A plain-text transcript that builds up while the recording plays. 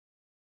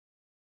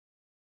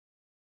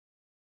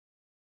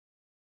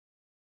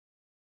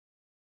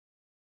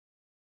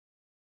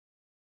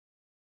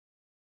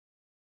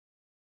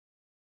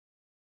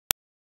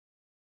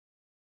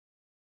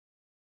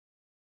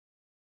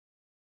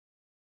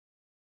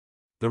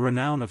The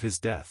renown of his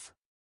death.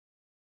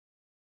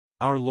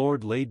 Our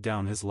Lord laid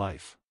down his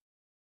life.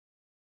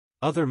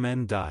 Other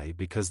men die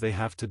because they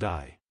have to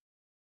die.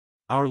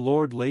 Our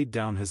Lord laid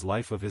down his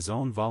life of his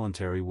own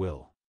voluntary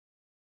will.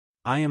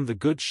 I am the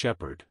good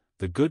shepherd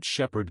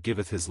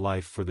giveth his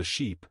life for the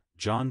sheep,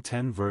 John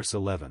 10 verse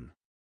 11.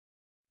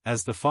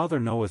 As the Father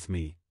knoweth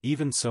me,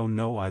 even so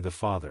know I the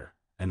Father,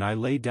 and I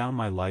lay down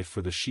my life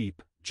for the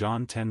sheep,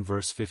 John 10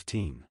 verse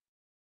 15.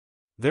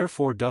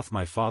 Therefore doth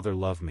my Father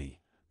love me,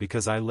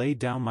 because I lay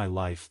down my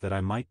life that I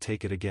might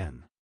take it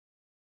again.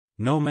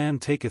 No man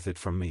taketh it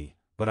from me,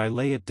 but I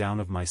lay it down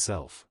of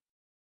myself.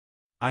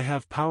 I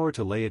have power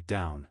to lay it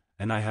down,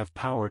 and I have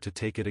power to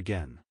take it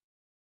again.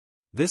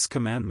 This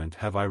commandment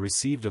have I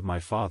received of my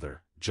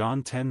Father,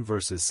 John 10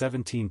 verses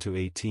 17 to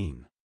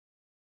 18.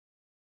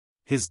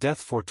 His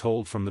death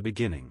foretold from the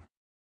beginning.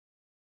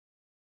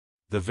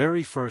 The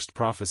very first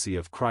prophecy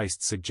of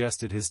Christ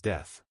suggested his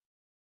death.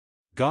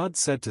 God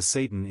said to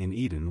Satan in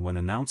Eden when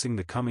announcing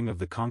the coming of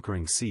the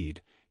conquering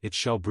seed, "It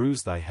shall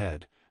bruise thy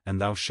head,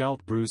 and thou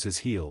shalt bruise his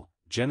heel,"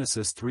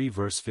 Genesis 3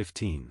 verse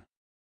 15.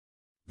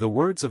 The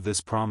words of this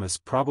promise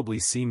probably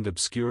seemed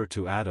obscure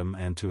to Adam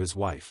and to his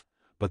wife,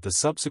 but the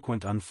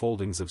subsequent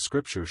unfoldings of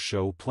Scripture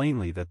show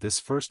plainly that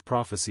this first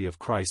prophecy of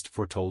Christ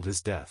foretold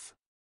his death.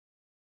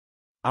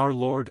 Our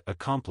Lord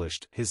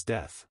accomplished his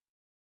death.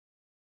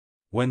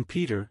 When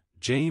Peter,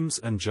 James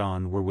and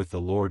John were with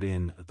the Lord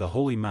in the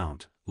Holy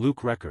Mount,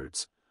 Luke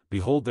records,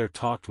 "Behold there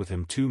talked with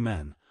him 2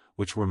 men,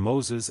 which were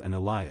Moses and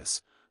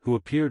Elias, who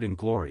appeared in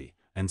glory,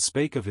 and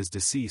spake of his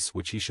decease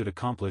which he should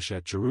accomplish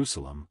at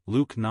Jerusalem,"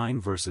 Luke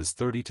 9 verses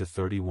 30 to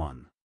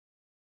 31.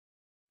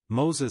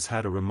 Moses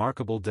had a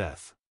remarkable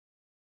death.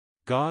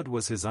 God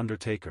was his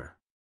undertaker.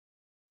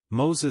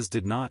 Moses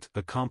did not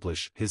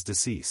accomplish his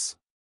decease.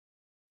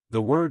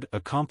 The word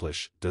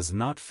accomplish does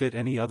not fit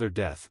any other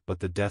death but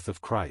the death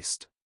of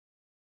Christ.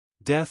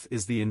 Death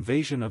is the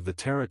invasion of the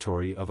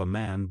territory of a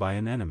man by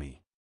an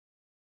enemy.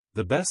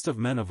 The best of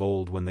men of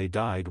old when they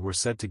died were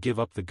said to give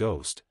up the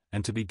ghost,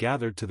 and to be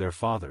gathered to their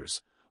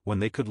fathers. When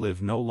they could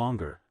live no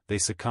longer, they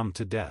succumbed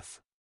to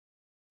death.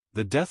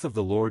 The death of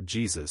the Lord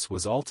Jesus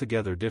was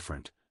altogether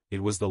different.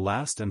 It was the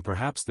last and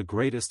perhaps the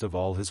greatest of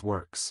all his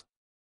works.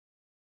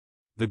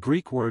 The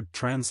Greek word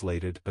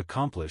translated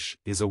accomplish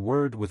is a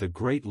word with a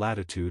great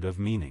latitude of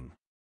meaning.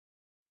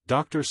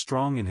 Dr.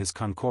 Strong in his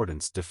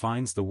concordance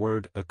defines the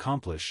word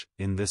accomplish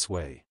in this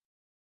way.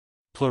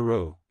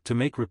 Plero, to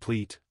make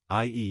replete,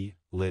 i.e.,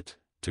 lit,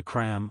 to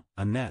cram,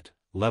 a net,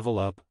 level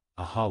up,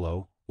 a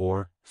hollow,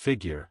 or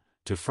figure,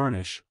 to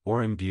furnish,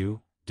 or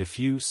imbue,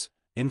 diffuse,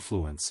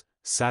 influence,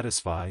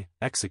 satisfy,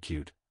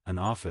 execute, an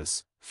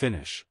office,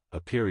 finish, a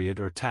period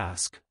or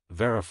task,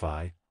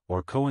 verify,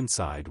 or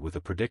coincide with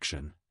a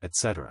prediction,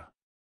 etc.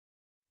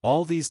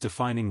 All these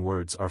defining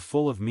words are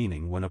full of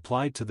meaning when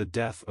applied to the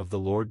death of the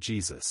Lord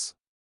Jesus.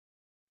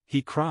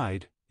 He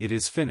cried, "It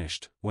is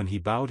finished," when he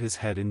bowed his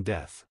head in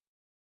death.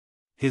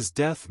 His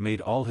death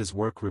made all his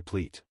work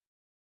replete.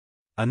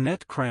 A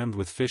net crammed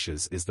with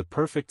fishes is the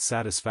perfect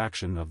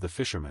satisfaction of the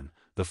fisherman,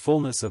 the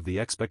fullness of the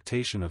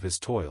expectation of his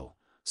toil.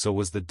 So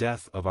was the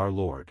death of our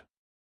Lord.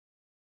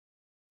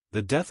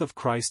 The death of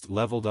Christ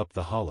leveled up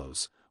the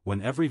hollows,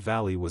 when every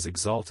valley was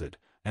exalted,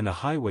 and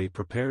a highway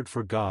prepared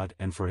for God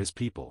and for his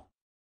people.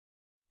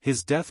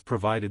 His death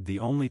provided the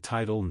only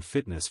title and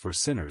fitness for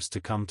sinners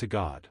to come to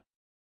God.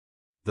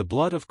 The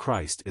blood of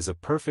Christ is a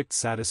perfect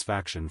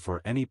satisfaction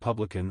for any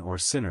publican or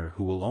sinner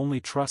who will only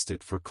trust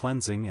it for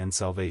cleansing and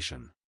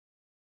salvation.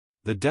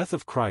 The death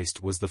of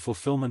Christ was the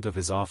fulfillment of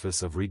his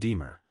office of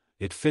Redeemer.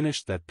 It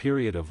finished that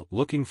period of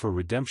looking for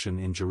redemption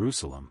in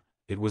Jerusalem.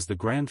 It was the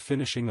grand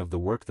finishing of the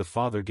work the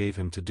Father gave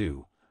him to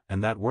do,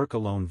 and that work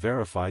alone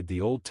verified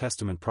the Old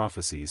Testament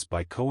prophecies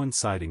by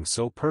coinciding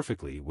so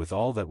perfectly with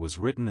all that was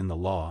written in the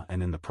Law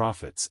and in the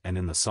Prophets and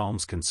in the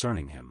Psalms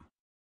concerning him.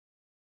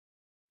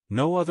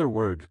 No other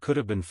word could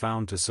have been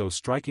found to so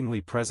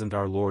strikingly present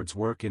our Lord's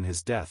work in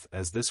his death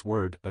as this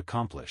word,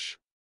 accomplish.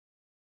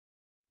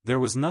 There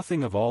was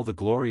nothing of all the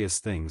glorious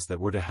things that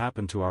were to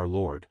happen to our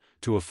Lord,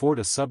 to afford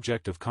a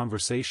subject of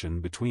conversation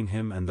between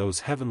him and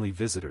those heavenly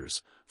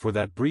visitors, for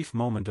that brief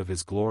moment of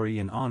his glory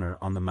and honor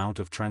on the Mount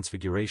of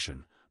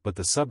Transfiguration, but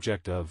the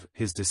subject of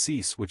his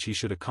decease which he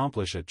should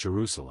accomplish at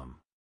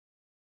Jerusalem.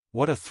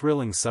 What a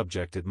thrilling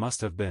subject it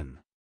must have been!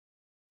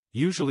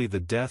 Usually the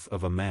death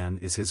of a man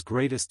is his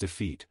greatest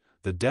defeat,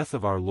 the death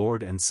of our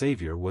Lord and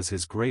Savior was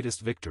his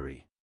greatest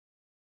victory.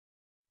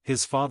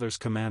 His Father's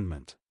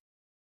commandment.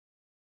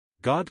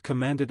 God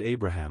commanded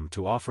Abraham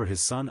to offer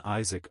his son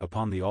Isaac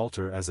upon the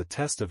altar as a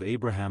test of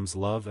Abraham's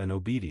love and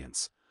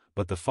obedience,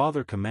 but the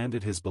Father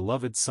commanded his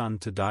beloved Son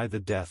to die the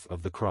death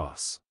of the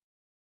cross.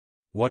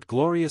 What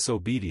glorious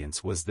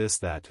obedience was this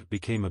that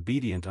became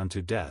obedient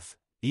unto death,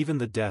 even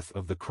the death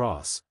of the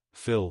cross,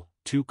 Phil.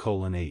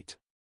 2:8.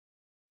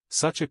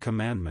 Such a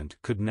commandment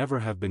could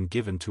never have been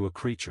given to a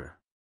creature.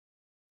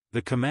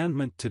 The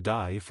commandment to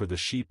die for the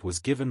sheep was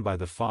given by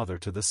the Father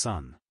to the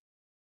Son.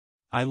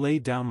 I lay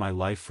down my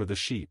life for the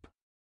sheep.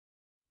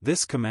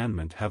 This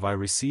commandment have I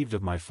received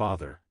of my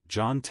Father,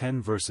 John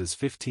 10 verses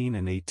 15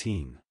 and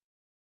 18.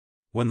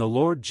 When the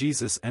Lord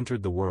Jesus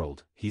entered the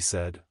world, he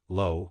said,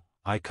 "Lo,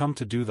 I come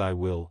to do thy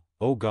will,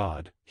 O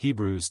God,"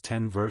 Hebrews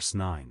 10 verse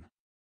 9.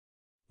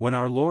 When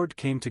our Lord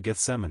came to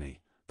Gethsemane,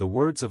 the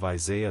words of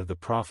Isaiah the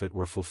prophet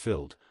were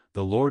fulfilled,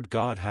 "The Lord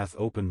God hath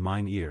opened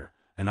mine ear,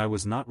 and I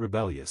was not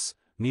rebellious,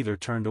 neither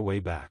turned away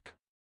back.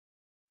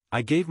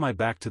 I gave my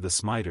back to the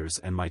smiters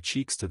and my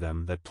cheeks to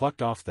them that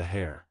plucked off the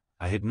hair,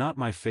 I hid not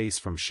my face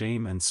from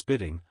shame and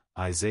spitting,"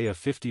 Isaiah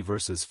 50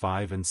 verses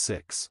 5 and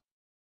 6.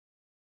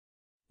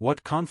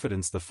 What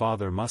confidence the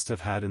Father must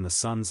have had in the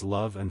Son's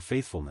love and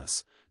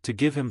faithfulness, to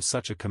give him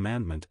such a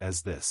commandment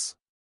as this.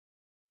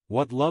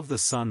 What love the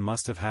Son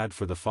must have had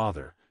for the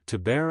Father, to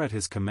bear at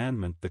his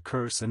commandment the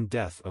curse and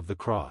death of the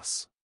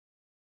cross.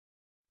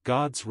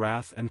 God's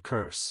wrath and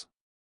curse.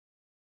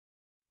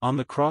 On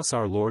the cross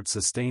our Lord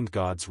sustained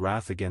God's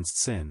wrath against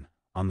sin.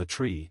 On the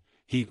tree,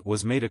 he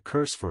was made a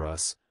curse for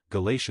us,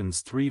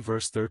 Galatians 3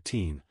 verse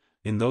 13,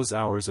 in those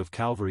hours of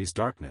Calvary's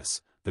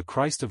darkness, the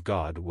Christ of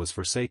God was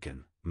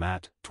forsaken,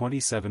 Matt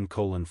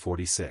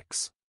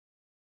 27:46.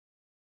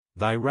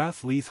 Thy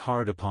wrath lieth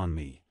hard upon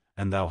me,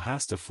 and thou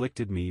hast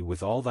afflicted me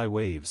with all thy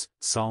waves,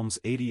 Psalms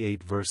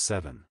 88 verse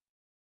 7.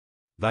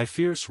 Thy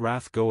fierce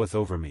wrath goeth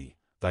over me,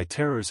 thy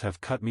terrors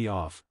have cut me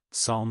off,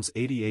 Psalms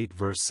 88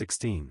 verse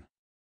 16.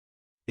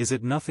 Is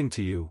it nothing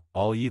to you,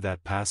 all ye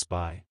that pass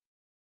by?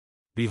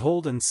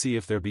 Behold and see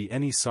if there be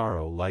any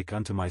sorrow like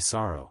unto my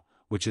sorrow,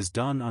 which is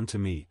done unto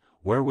me,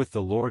 wherewith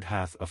the Lord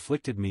hath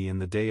afflicted me in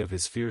the day of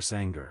his fierce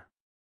anger.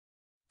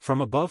 From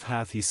above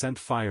hath he sent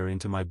fire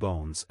into my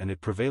bones, and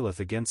it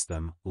prevaileth against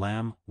them,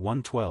 Lamb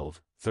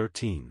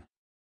 1:12-13.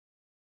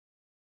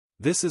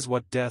 This is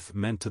what death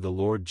meant to the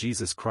Lord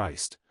Jesus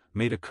Christ,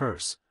 made a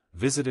curse,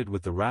 visited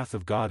with the wrath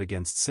of God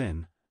against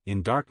sin,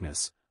 in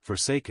darkness,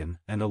 forsaken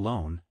and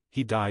alone,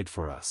 he died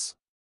for us.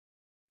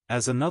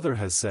 As another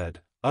has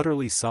said,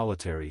 utterly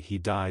solitary he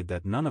died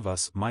that none of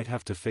us might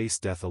have to face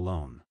death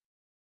alone.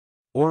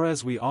 Or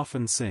as we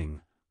often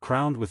sing,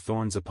 crowned with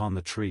thorns upon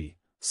the tree,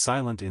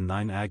 silent in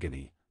thine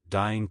agony,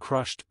 dying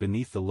crushed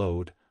beneath the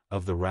load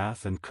of the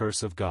wrath and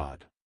curse of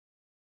God.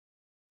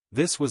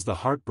 This was the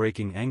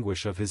heartbreaking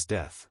anguish of his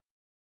death.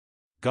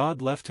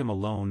 God left him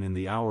alone in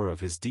the hour of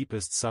his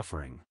deepest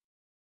suffering.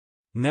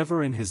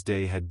 Never in his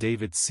day had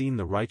David seen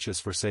the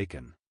righteous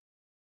forsaken.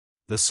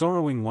 The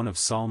sorrowing one of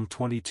Psalm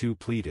 22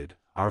 pleaded,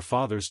 "Our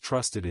fathers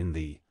trusted in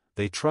thee,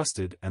 they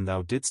trusted and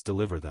thou didst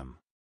deliver them.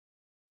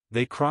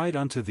 They cried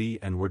unto thee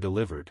and were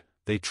delivered,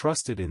 they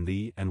trusted in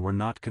thee and were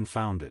not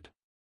confounded.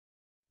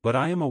 But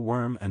I am a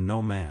worm and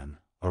no man,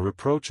 a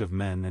reproach of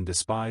men and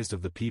despised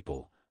of the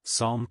people,"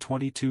 Psalm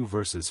 22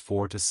 verses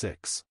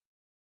 4-6.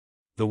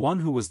 The one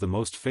who was the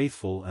most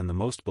faithful and the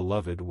most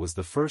beloved was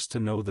the first to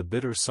know the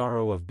bitter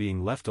sorrow of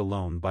being left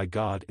alone by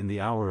God in the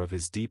hour of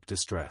his deep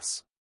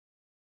distress.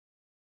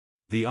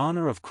 The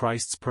honor of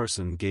Christ's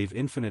person gave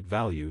infinite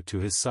value to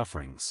his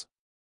sufferings.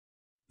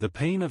 The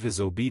pain of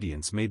his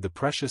obedience made the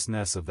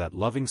preciousness of that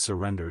loving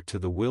surrender to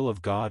the will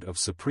of God of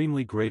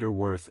supremely greater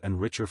worth and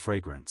richer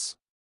fragrance.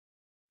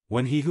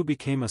 When he who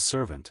became a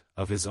servant,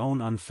 of his own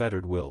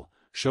unfettered will,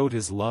 showed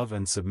his love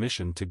and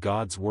submission to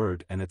God's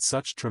word and at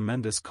such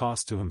tremendous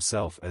cost to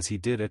himself as he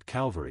did at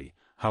Calvary,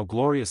 how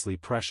gloriously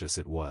precious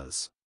it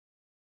was.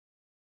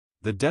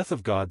 The death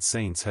of God's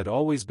saints had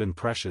always been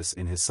precious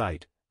in his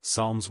sight,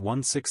 Psalms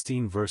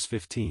 116 verse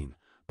 15,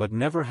 but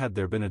never had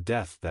there been a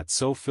death that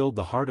so filled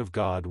the heart of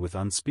God with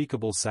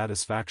unspeakable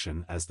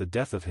satisfaction as the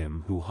death of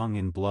him who hung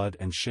in blood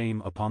and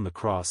shame upon the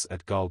cross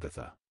at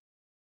Golgotha.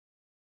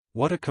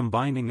 What a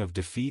combining of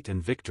defeat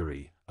and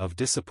victory, of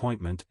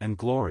disappointment and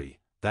glory,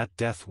 that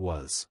death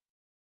was.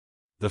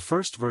 The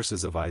first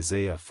verses of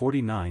Isaiah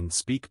 49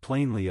 speak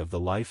plainly of the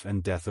life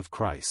and death of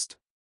Christ.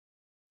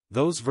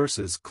 Those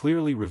verses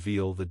clearly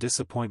reveal the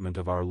disappointment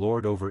of our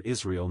Lord over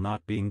Israel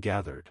not being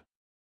gathered.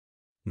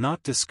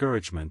 Not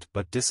discouragement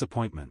but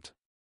disappointment.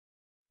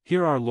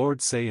 Hear our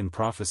Lord say in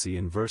prophecy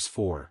in verse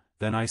 4,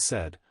 "Then I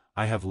said,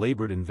 I have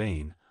labored in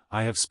vain,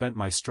 I have spent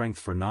my strength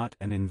for naught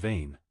and in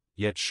vain,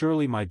 yet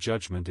surely my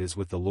judgment is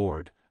with the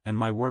Lord, and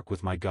my work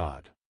with my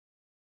God."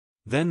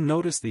 Then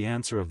notice the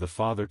answer of the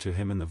Father to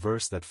him in the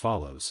verse that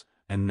follows,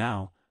 "And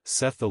now,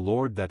 saith the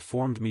Lord that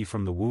formed me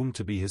from the womb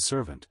to be his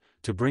servant,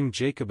 to bring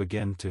Jacob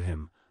again to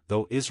him,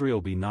 though Israel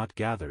be not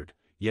gathered,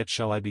 yet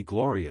shall I be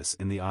glorious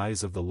in the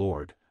eyes of the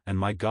Lord, and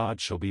my God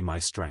shall be my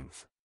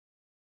strength."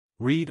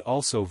 Read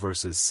also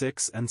verses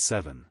 6 and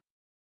 7.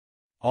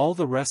 All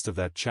the rest of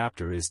that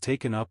chapter is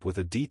taken up with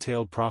a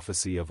detailed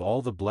prophecy of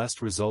all the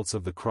blessed results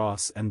of the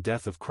cross and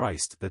death of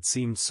Christ that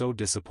seemed so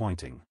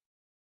disappointing.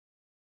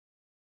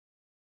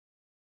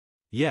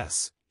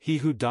 Yes, he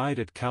who died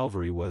at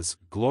Calvary was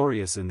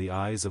glorious in the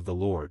eyes of the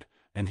Lord,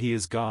 and he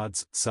is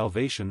God's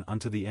salvation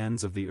unto the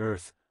ends of the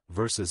earth,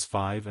 verses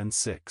 5 and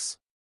 6.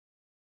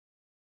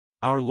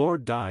 Our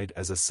Lord died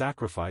as a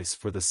sacrifice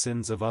for the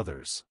sins of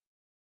others.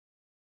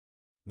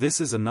 This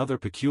is another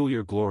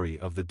peculiar glory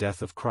of the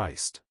death of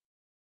Christ.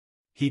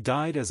 He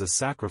died as a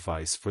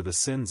sacrifice for the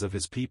sins of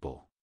his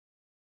people.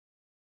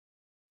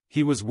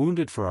 He was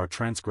wounded for our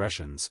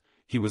transgressions,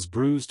 he was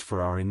bruised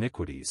for our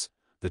iniquities,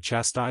 the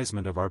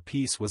chastisement of our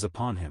peace was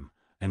upon him,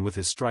 and with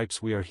his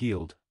stripes we are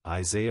healed.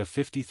 Isaiah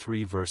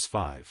 53 verse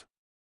 5.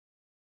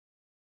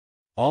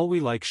 All we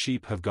like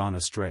sheep have gone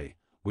astray,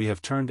 we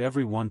have turned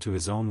every one to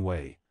his own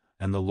way,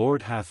 and the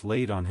Lord hath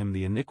laid on him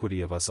the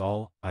iniquity of us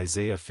all.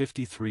 Isaiah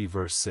 53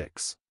 verse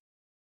 6.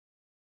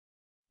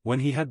 When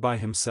he had by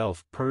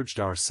himself purged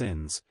our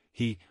sins,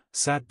 he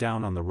sat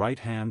down on the right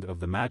hand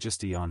of the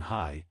Majesty on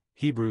high.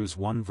 Hebrews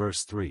 1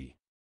 verse 3.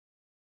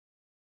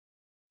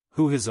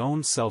 Who his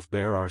own self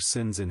bare our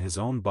sins in his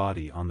own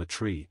body on the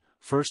tree.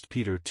 1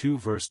 Peter 2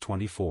 verse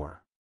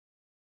 24.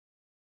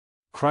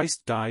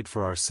 Christ died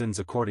for our sins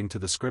according to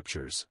the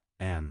Scriptures,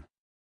 and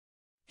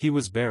he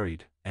was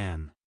buried,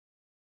 and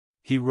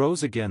he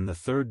rose again the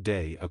third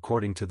day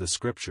according to the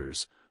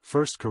Scriptures.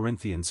 1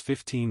 Corinthians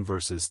 15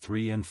 verses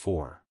 3 and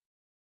 4.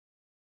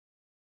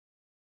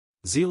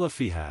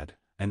 Zelophehad,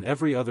 and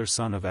every other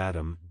son of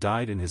Adam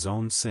died in his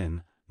own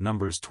sin.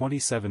 Numbers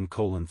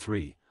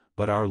 27:3.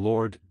 But our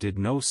Lord did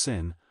no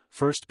sin.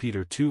 1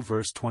 Peter 2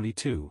 verse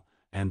 22,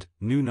 and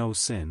knew no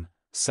sin.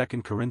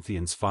 2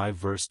 Corinthians 5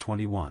 verse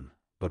 21.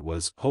 But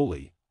was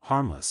holy,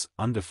 harmless,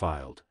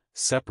 undefiled,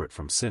 separate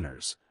from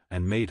sinners,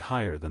 and made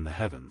higher than the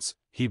heavens.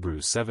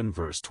 Hebrews 7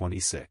 verse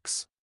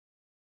 26.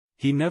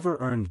 He never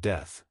earned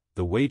death,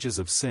 the wages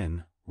of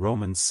sin.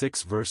 Romans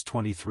 6 verse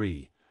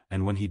 23,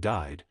 and when he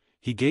died,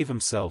 he gave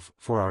himself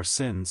for our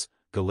sins.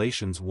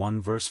 Galatians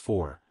 1 verse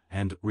 4,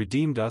 and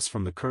redeemed us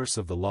from the curse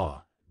of the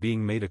law,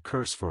 being made a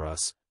curse for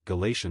us.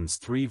 Galatians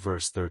 3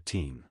 verse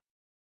 13.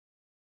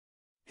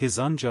 His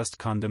unjust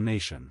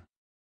condemnation.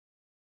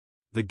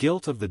 The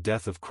guilt of the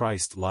death of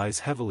Christ lies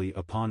heavily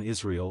upon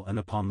Israel and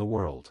upon the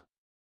world.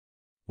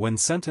 When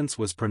sentence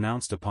was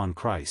pronounced upon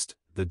Christ,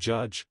 the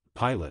judge,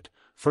 Pilate,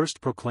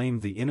 first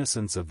proclaimed the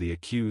innocence of the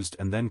accused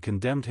and then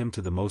condemned him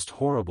to the most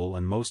horrible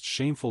and most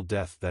shameful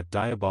death that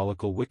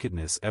diabolical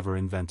wickedness ever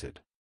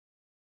invented.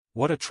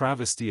 What a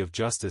travesty of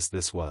justice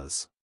this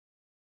was!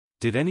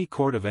 Did any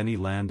court of any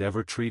land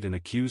ever treat an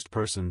accused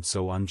person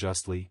so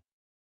unjustly?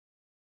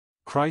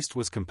 Christ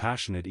was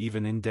compassionate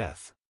even in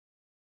death.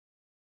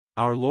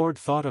 Our Lord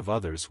thought of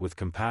others with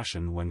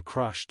compassion when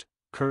crushed,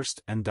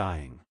 cursed and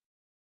dying.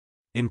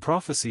 In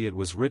prophecy it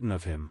was written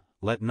of him,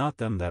 "Let not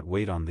them that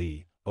wait on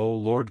thee, O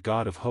Lord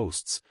God of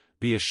hosts,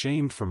 be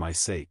ashamed for my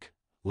sake,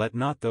 let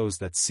not those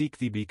that seek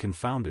thee be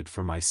confounded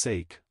for my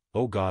sake,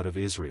 O God of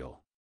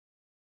Israel.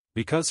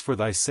 Because for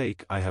thy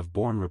sake I have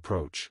borne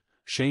reproach,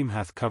 shame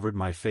hath covered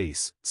my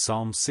face."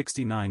 Psalm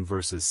 69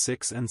 verses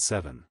 6 and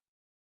 7.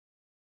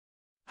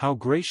 How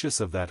gracious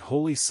of that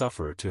holy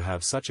sufferer to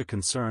have such a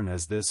concern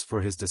as this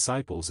for his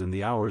disciples in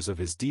the hours of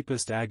his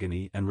deepest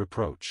agony and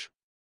reproach.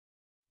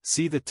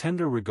 See the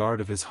tender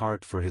regard of his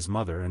heart for his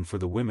mother and for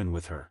the women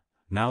with her.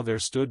 Now there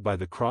stood by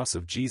the cross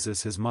of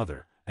Jesus his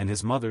mother, and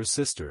his mother's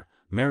sister,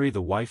 Mary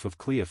the wife of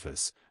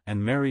Cleophas,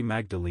 and Mary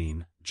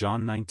Magdalene.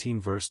 John 19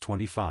 verse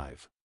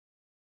 25.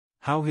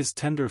 How his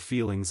tender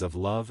feelings of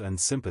love and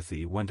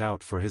sympathy went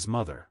out for his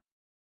mother.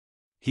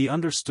 He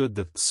understood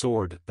the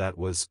sword that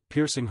was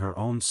piercing her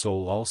own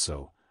soul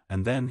also,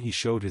 and then he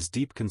showed his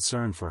deep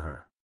concern for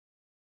her.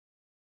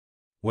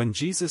 When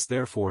Jesus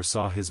therefore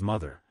saw his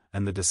mother,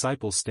 and the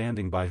disciple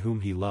standing by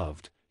whom he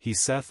loved, he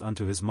saith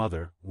unto his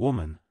mother,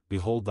 Woman,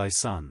 behold thy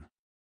son.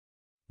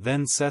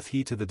 Then saith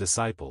he to the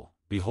disciple,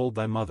 Behold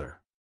thy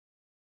mother.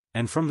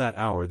 And from that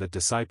hour that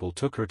disciple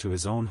took her to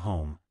his own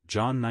home.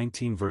 John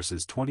 19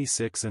 verses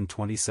 26 and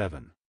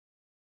 27.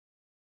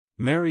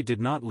 Mary did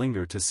not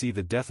linger to see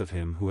the death of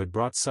him who had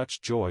brought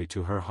such joy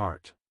to her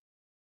heart.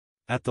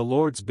 At the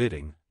Lord's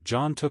bidding,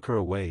 John took her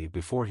away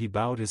before he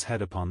bowed his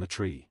head upon the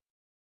tree.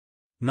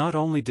 Not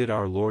only did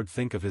our Lord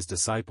think of his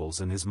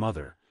disciples and his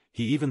mother,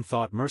 he even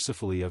thought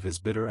mercifully of his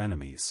bitter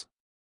enemies.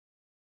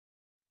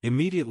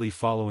 Immediately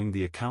following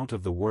the account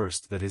of the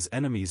worst that his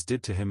enemies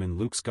did to him in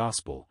Luke's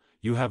Gospel,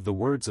 you have the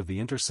words of the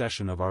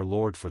intercession of our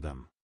Lord for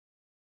them.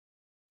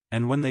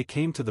 And when they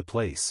came to the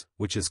place,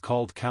 which is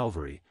called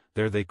Calvary,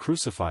 there they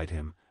crucified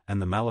him,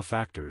 and the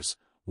malefactors,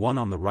 one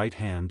on the right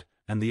hand,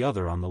 and the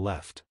other on the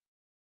left.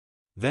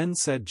 Then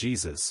said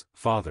Jesus,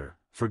 Father,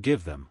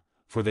 forgive them,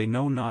 for they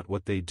know not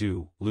what they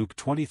do. Luke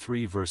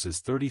 23 verses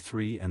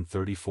 33 and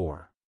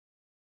 34.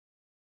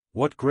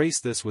 What grace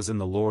this was in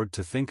the Lord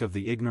to think of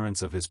the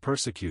ignorance of his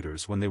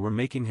persecutors when they were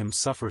making him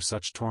suffer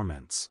such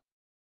torments.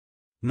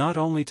 Not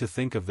only to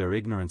think of their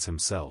ignorance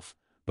himself,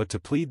 but to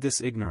plead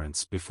this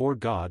ignorance before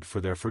God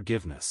for their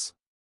forgiveness.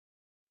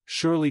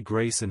 Surely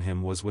grace in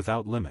him was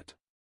without limit.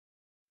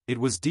 It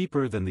was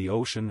deeper than the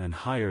ocean and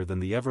higher than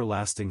the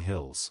everlasting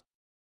hills.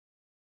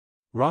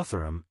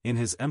 Rotherham, in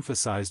his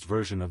emphasized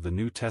version of the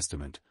New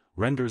Testament,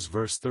 renders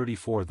verse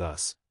 34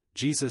 thus,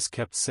 Jesus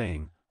kept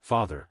saying,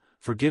 Father,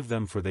 forgive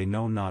them for they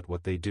know not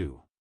what they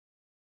do.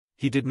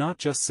 He did not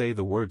just say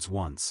the words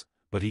once,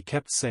 but he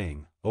kept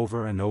saying,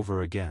 over and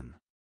over again.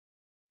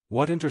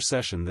 What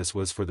intercession this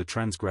was for the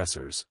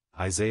transgressors.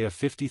 Isaiah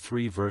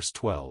 53 verse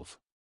 12.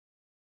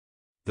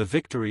 The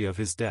victory of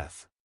his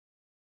death.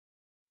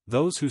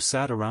 Those who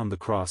sat around the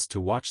cross to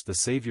watch the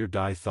Savior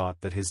die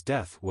thought that his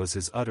death was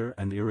his utter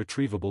and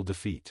irretrievable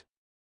defeat.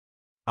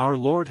 Our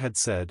Lord had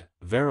said,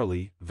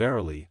 "Verily,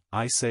 verily,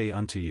 I say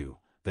unto you,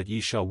 that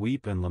ye shall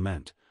weep and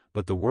lament,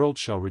 but the world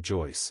shall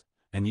rejoice,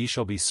 and ye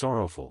shall be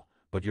sorrowful,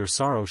 but your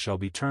sorrow shall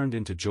be turned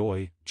into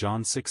joy."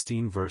 John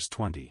 16 verse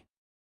 20.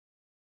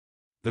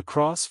 The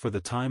cross for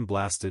the time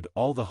blasted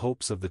all the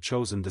hopes of the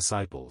chosen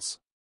disciples.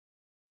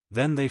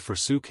 Then they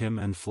forsook him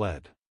and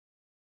fled.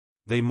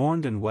 They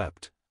mourned and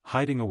wept,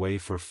 hiding away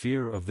for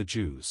fear of the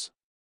Jews.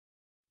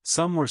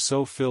 Some were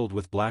so filled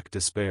with black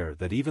despair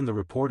that even the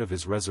report of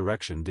his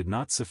resurrection did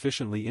not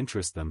sufficiently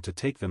interest them to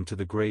take them to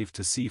the grave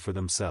to see for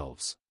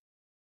themselves.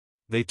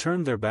 They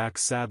turned their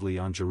backs sadly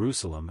on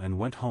Jerusalem and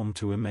went home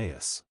to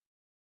Emmaus.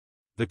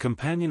 The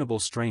companionable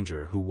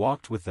stranger who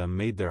walked with them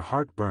made their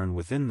heart burn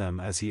within them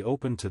as he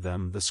opened to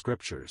them the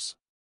Scriptures.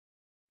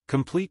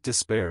 Complete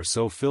despair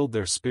so filled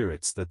their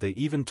spirits that they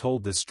even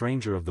told this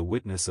stranger of the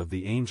witness of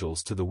the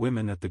angels to the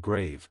women at the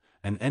grave,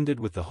 and ended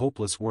with the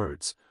hopeless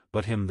words,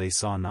 "But him they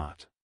saw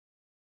not."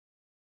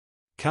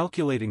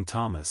 Calculating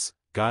Thomas,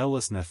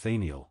 guileless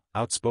Nathanael,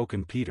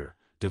 outspoken Peter,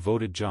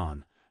 devoted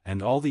John,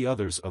 and all the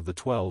others of the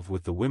 12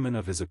 with the women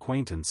of his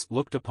acquaintance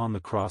looked upon the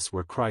cross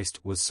where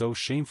Christ was so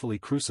shamefully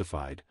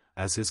crucified,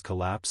 as his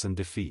collapse and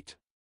defeat.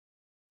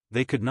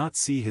 They could not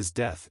see his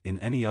death in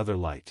any other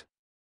light.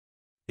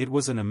 It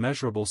was an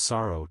immeasurable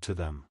sorrow to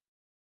them.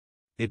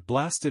 It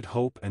blasted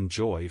hope and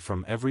joy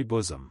from every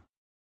bosom.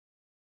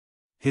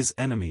 His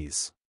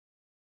enemies.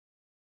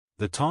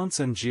 The taunts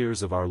and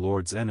jeers of our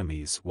Lord's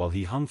enemies while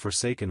he hung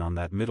forsaken on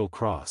that middle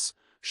cross,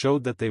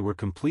 showed that they were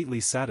completely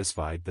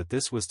satisfied that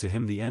this was to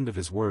him the end of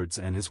his words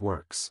and his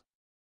works.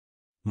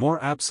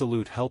 More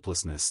absolute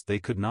helplessness they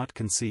could not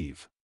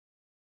conceive.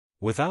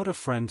 Without a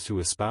friend to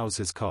espouse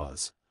his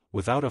cause,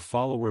 without a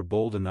follower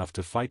bold enough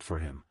to fight for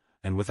him,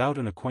 and without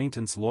an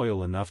acquaintance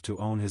loyal enough to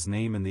own his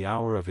name in the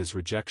hour of his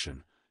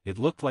rejection, it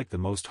looked like the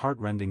most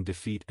heartrending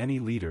defeat any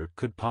leader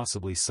could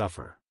possibly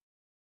suffer.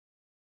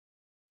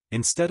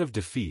 Instead of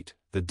defeat,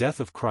 the death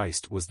of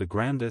Christ was the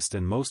grandest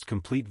and most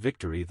complete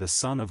victory the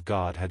Son of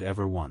God had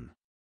ever won.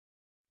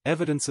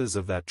 Evidences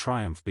of that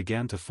triumph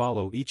began to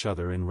follow each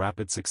other in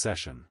rapid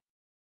succession.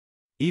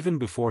 Even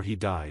before he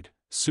died,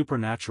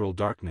 supernatural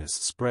darkness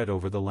spread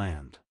over the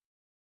land.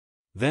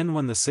 Then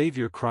when the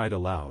Savior cried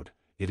aloud,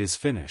 "It is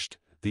finished,"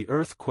 the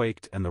earth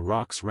quaked and the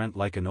rocks rent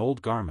like an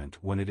old garment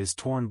when it is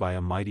torn by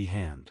a mighty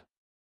hand.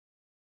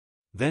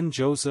 Then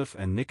Joseph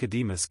and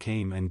Nicodemus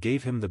came and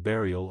gave him the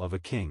burial of a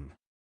king.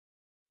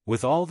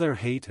 With all their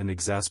hate and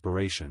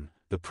exasperation,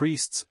 the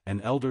priests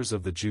and elders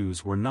of the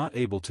Jews were not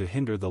able to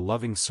hinder the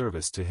loving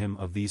service to him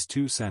of these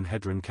two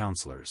Sanhedrin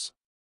counselors.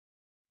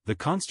 The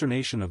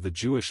consternation of the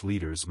Jewish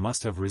leaders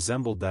must have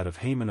resembled that of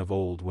Haman of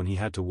old when he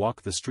had to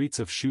walk the streets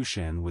of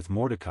Shushan with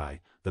Mordecai,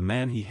 the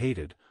man he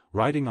hated,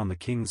 riding on the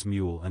king's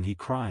mule, and he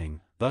crying,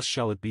 "Thus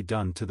shall it be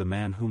done to the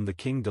man whom the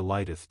king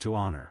delighteth to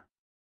honor."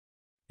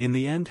 In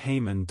the end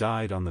Haman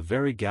died on the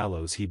very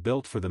gallows he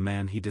built for the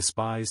man he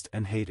despised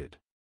and hated.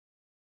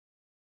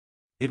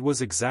 It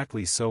was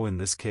exactly so in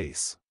this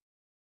case.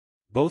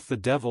 Both the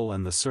devil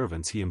and the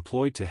servants he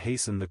employed to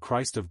hasten the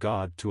Christ of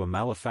God to a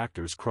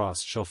malefactor's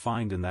cross shall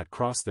find in that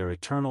cross their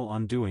eternal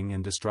undoing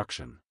and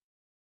destruction.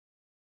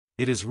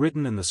 It is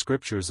written in the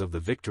Scriptures of the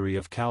victory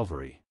of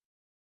Calvary.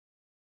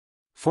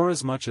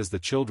 "Forasmuch as the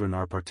children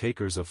are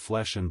partakers of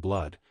flesh and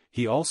blood,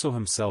 he also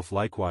himself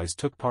likewise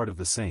took part of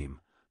the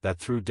same, that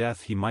through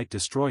death he might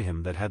destroy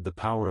him that had the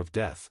power of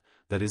death,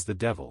 that is the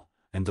devil,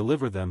 and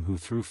deliver them who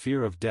through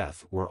fear of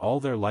death were all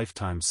their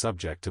lifetime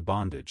subject to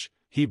bondage."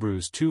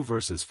 Hebrews 2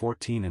 verses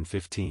 14 and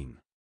 15.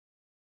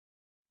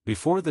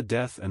 Before the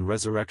death and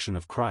resurrection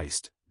of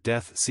Christ,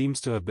 death seems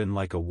to have been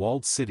like a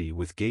walled city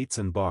with gates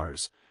and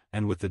bars,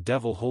 and with the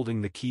devil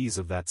holding the keys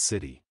of that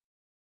city.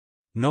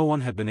 No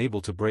one had been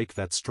able to break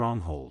that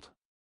stronghold.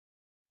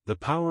 The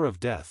power of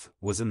death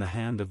was in the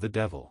hand of the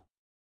devil.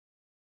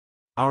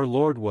 Our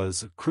Lord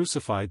was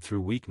crucified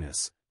through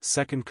weakness,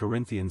 2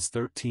 Corinthians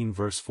 13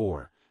 verse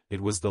 4. It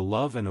was the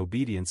love and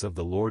obedience of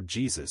the Lord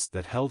Jesus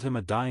that held him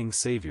a dying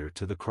Savior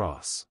to the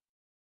cross.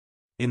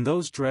 In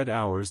those dread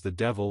hours the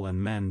devil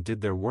and men did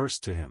their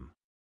worst to him.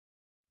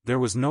 There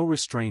was no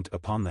restraint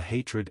upon the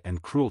hatred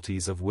and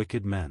cruelties of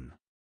wicked men.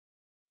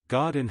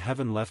 God in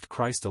heaven left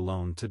Christ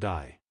alone to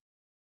die.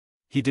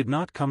 He did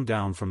not come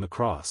down from the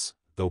cross,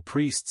 though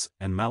priests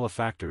and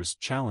malefactors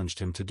challenged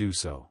him to do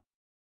so.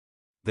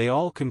 They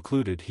all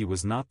concluded he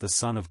was not the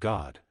Son of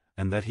God,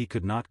 and that he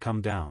could not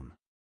come down.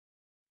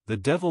 The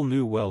devil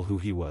knew well who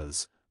he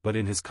was, but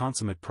in his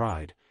consummate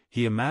pride,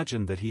 he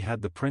imagined that he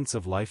had the Prince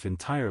of Life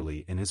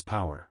entirely in his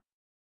power.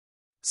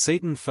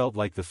 Satan felt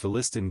like the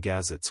Philistine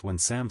gazettes when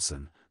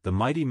Samson, the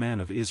mighty man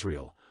of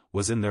Israel,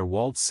 was in their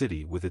walled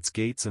city with its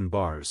gates and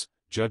bars,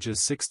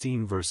 Judges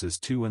 16 verses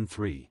 2 and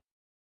 3.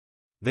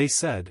 They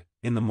said,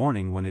 "In the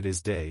morning when it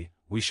is day,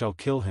 we shall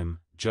kill him,"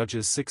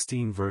 Judges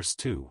 16 verse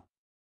 2.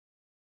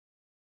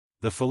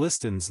 The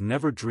Philistines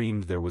never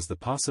dreamed there was the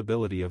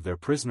possibility of their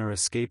prisoner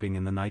escaping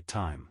in the night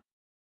time.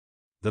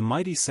 The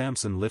mighty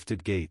Samson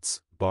lifted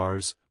gates,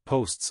 bars,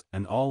 posts,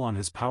 and all on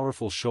his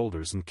powerful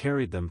shoulders, and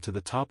carried them to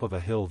the top of a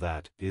hill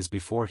that is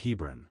before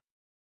Hebron.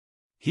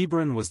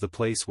 Hebron was the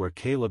place where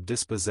Caleb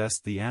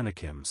dispossessed the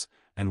Anakims,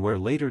 and where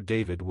later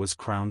David was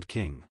crowned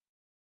king.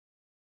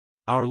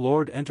 Our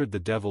Lord entered the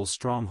devil's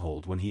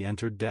stronghold when he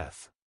entered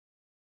death.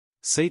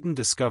 Satan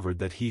discovered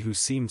that he who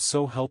seemed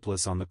so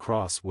helpless on the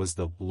cross was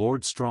the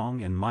Lord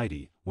strong and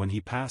mighty when he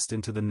passed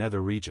into the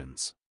nether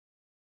regions.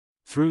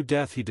 Through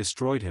death he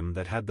destroyed him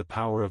that had the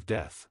power of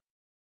death.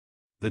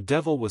 The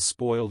devil was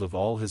spoiled of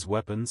all his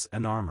weapons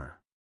and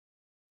armor.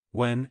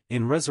 When,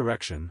 in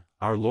resurrection,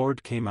 our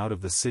Lord came out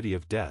of the city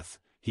of death,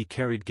 he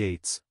carried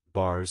gates,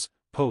 bars,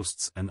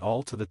 posts, and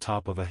all to the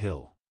top of a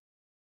hill.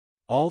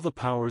 All the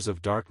powers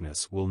of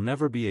darkness will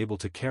never be able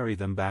to carry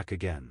them back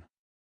again.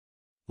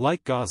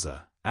 Like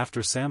Gaza,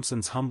 after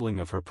Samson's humbling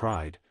of her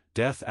pride,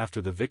 death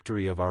after the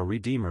victory of our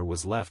Redeemer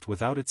was left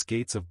without its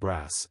gates of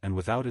brass and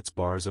without its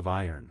bars of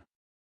iron.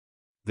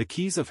 The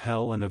keys of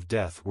hell and of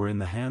death were in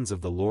the hands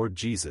of the Lord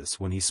Jesus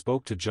when he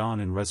spoke to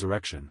John in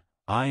resurrection,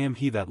 "I am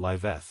he that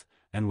liveth,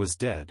 and was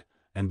dead,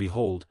 and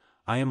behold,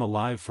 I am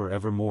alive for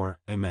evermore,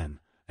 amen,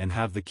 and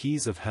have the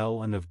keys of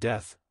hell and of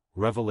death."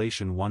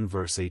 Revelation 1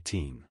 verse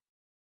 18.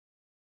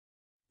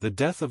 The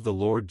death of the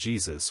Lord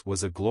Jesus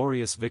was a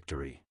glorious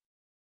victory.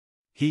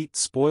 He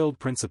spoiled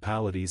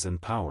principalities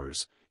and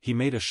powers, he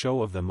made a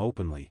show of them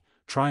openly,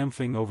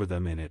 triumphing over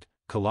them in it.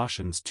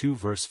 Colossians 2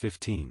 verse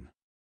 15.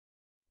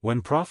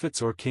 When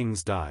prophets or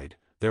kings died,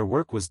 their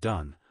work was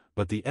done,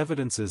 but the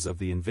evidences of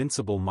the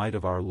invincible might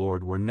of our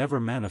Lord were never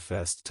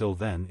manifest till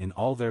then in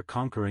all their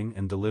conquering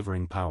and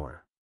delivering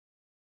power.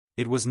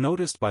 It was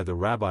noticed by the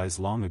rabbis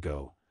long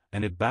ago,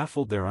 and it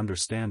baffled their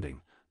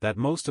understanding, that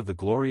most of the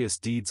glorious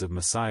deeds of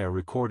Messiah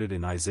recorded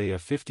in Isaiah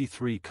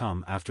 53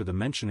 come after the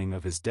mentioning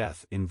of his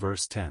death in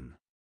verse 10.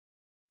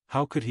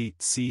 How could he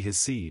see his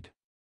seed?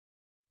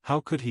 How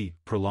could he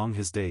prolong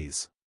his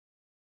days?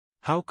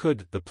 How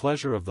could the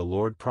pleasure of the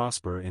Lord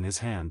prosper in his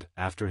hand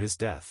after his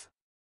death?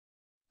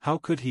 How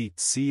could he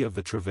see of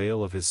the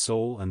travail of his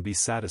soul and be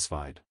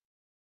satisfied?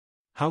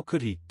 How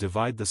could he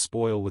divide the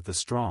spoil with the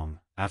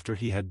strong after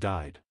he had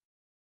died?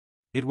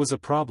 It was a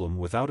problem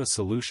without a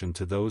solution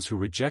to those who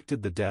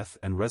rejected the death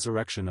and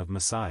resurrection of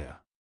Messiah.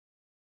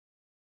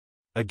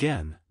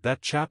 Again,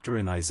 that chapter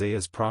in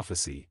Isaiah's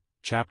prophecy,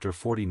 chapter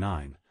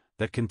 49,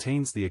 that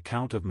contains the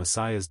account of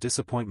Messiah's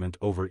disappointment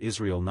over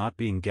Israel not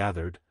being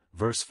gathered,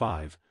 verse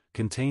 5,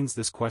 contains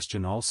this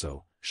question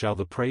also, "Shall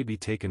the prey be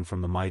taken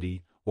from the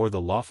mighty, or the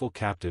lawful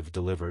captive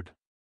delivered?"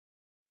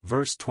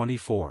 Verse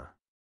 24.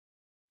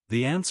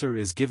 The answer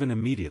is given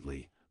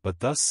immediately, "But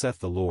thus saith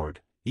the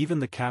Lord, even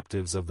the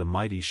captives of the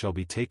mighty shall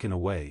be taken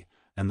away,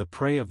 and the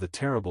prey of the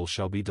terrible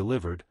shall be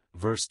delivered."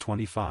 Verse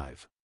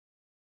 25.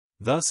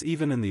 Thus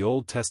even in the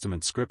Old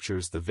Testament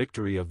scriptures the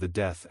victory of the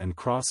death and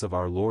cross of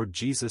our Lord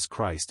Jesus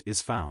Christ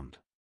is found.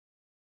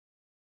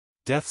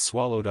 Death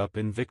swallowed up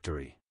in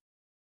victory.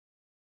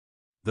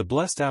 The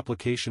blessed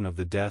application of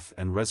the death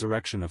and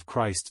resurrection of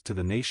Christ to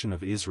the nation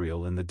of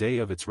Israel in the day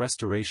of its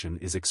restoration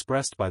is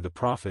expressed by the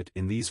prophet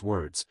in these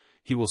words,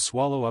 "He will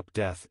swallow up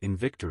death in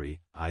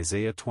victory,"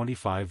 Isaiah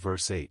 25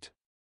 verse 8.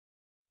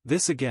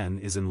 This again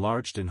is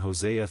enlarged in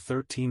Hosea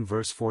 13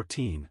 verse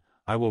 14,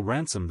 "I will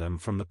ransom them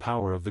from the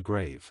power of the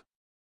grave.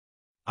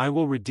 I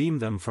will redeem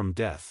them from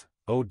death,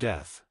 O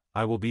death,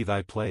 I will be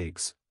thy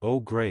plagues,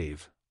 O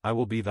grave, I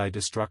will be thy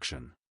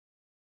destruction."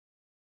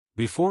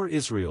 Before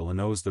Israel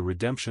knows the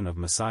redemption of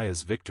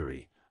Messiah's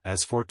victory,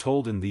 as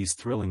foretold in these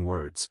thrilling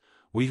words,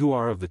 we who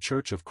are of the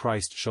Church of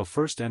Christ shall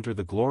first enter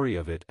the glory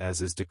of it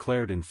as is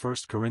declared in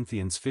 1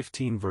 Corinthians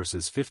 15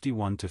 verses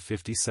 51 to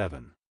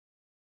 57.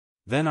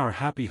 Then our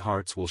happy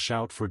hearts will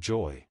shout for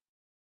joy.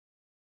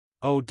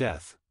 O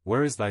death,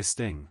 where is thy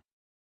sting?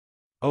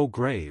 O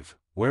grave,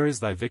 where is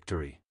thy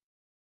victory?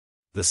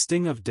 The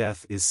sting of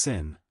death is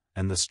sin,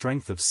 and the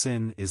strength of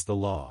sin is the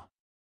law.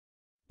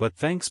 But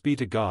thanks be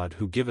to God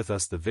who giveth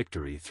us the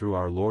victory through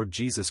our Lord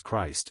Jesus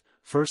Christ,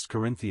 1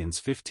 Corinthians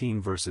 15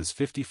 verses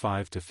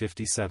 55 to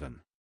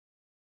 57.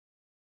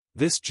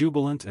 This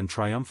jubilant and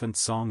triumphant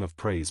song of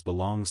praise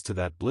belongs to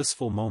that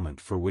blissful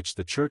moment for which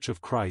the Church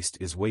of Christ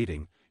is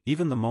waiting,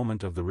 even the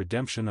moment of the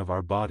redemption of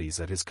our bodies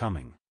at his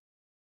coming.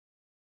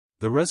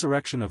 The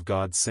resurrection of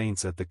God's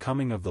saints at the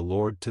coming of the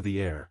Lord to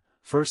the air,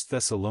 1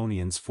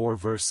 Thessalonians 4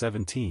 verse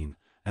 17,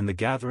 and the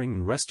gathering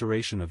and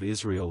restoration of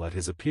Israel at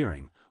his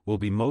appearing, will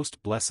be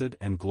most blessed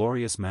and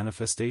glorious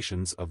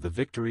manifestations of the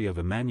victory of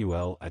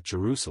Emmanuel at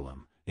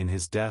Jerusalem, in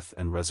his death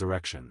and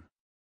resurrection.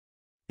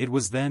 It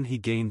was then he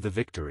gained the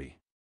victory.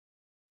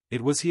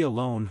 It was he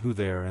alone who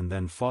there and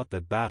then fought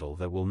that battle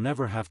that will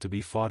never have to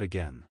be fought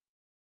again.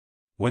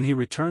 When he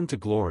returned to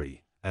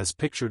glory, as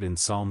pictured in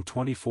Psalm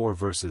 24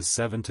 verses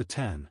 7 to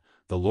 10,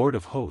 the Lord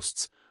of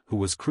hosts, who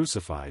was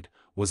crucified,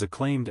 was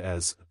acclaimed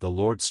as the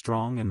Lord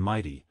strong and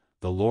mighty,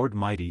 the Lord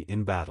mighty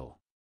in battle.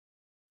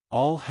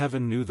 All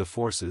heaven knew the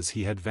forces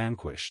he had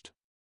vanquished.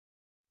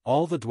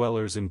 All the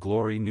dwellers in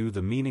glory knew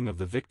the meaning of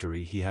the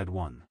victory he had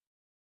won.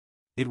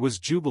 It was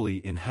jubilee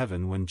in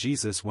heaven when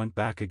Jesus went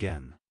back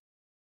again.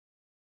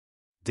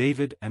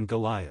 David and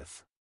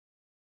Goliath.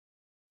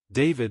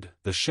 David,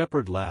 the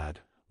shepherd lad,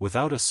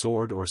 without a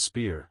sword or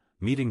spear,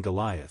 meeting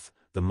Goliath,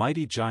 the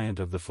mighty giant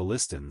of the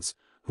Philistines,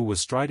 who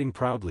was striding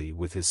proudly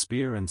with his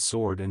spear and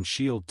sword and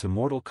shield to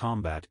mortal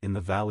combat in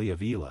the valley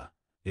of Elah,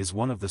 is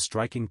one of the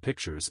striking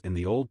pictures in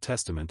the Old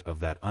Testament of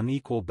that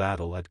unequal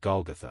battle at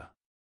Golgotha.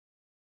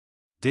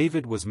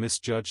 David was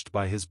misjudged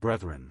by his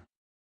brethren.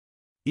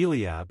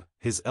 Eliab,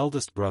 his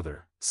eldest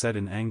brother, said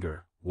in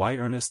anger, "Why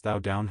earnest thou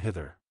down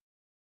hither?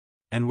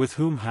 And with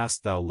whom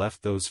hast thou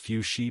left those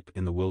few sheep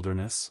in the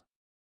wilderness?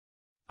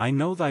 I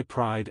know thy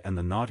pride and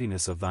the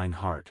naughtiness of thine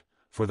heart,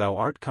 for thou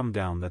art come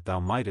down that thou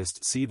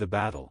mightest see the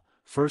battle."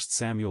 1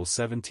 Samuel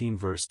 17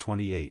 verse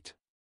 28.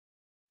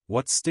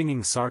 What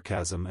stinging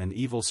sarcasm and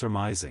evil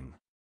surmising!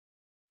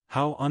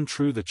 How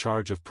untrue the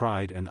charge of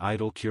pride and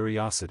idle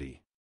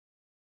curiosity!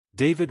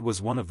 David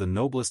was one of the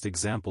noblest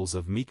examples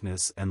of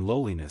meekness and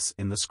lowliness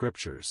in the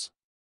Scriptures.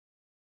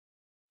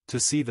 To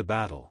see the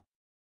battle.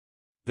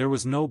 There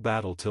was no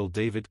battle till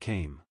David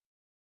came.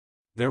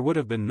 There would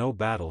have been no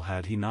battle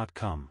had he not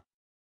come.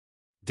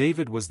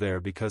 David was there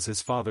because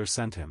his father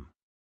sent him.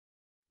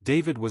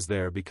 David was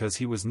there because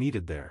he was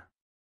needed there.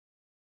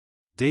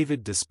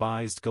 David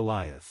despised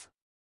Goliath.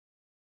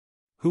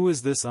 Who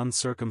is this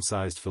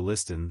uncircumcised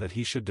Philistine that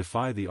he should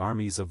defy the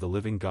armies of the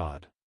living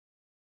God?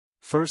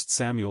 1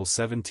 Samuel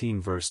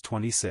 17 verse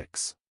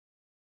 26.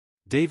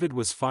 David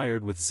was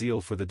fired with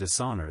zeal for the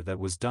dishonor that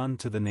was done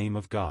to the name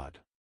of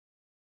God.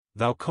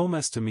 Thou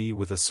comest to me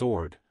with a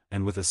sword,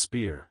 and with a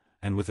spear,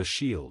 and with a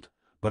shield,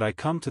 but I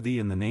come to thee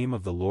in the name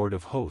of the Lord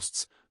of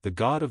hosts, the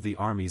God of the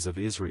armies of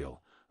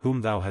Israel,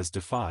 whom thou hast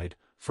defied.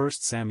 1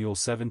 Samuel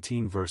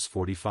 17 verse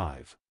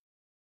 45.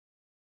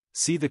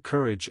 See the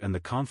courage and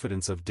the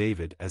confidence of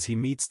David as he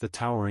meets the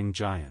towering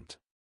giant.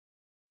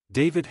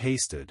 David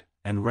hasted,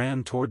 and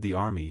ran toward the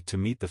army to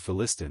meet the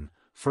Philistine,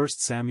 1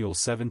 Samuel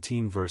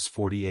 17 verse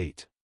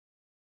 48.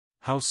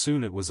 How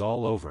soon it was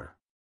all over.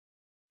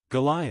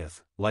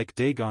 Goliath, like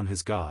Dagon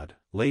his god,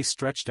 lay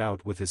stretched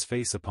out with his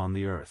face upon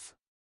the earth.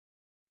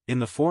 In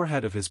the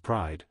forehead of his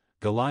pride,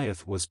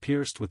 Goliath was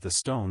pierced with the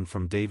stone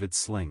from David's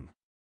sling.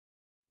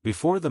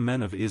 Before the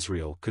men of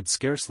Israel could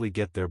scarcely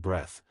get their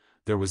breath,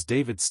 there was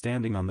David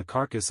standing on the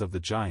carcass of the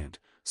giant,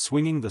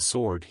 swinging the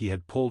sword he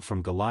had pulled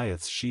from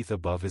Goliath's sheath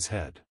above his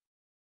head.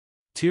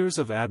 Tears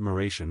of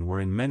admiration were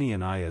in many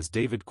an eye as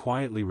David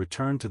quietly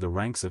returned to the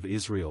ranks of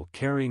Israel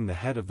carrying the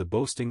head of the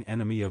boasting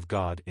enemy of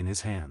God in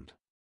his hand.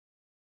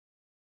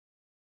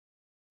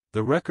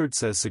 The record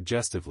says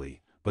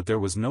suggestively, "But there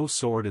was no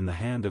sword in the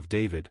hand of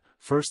David,"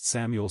 1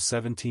 Samuel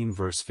 17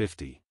 verse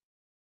 50.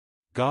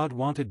 God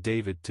wanted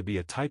David to be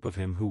a type of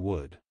him who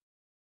would,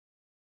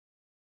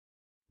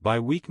 by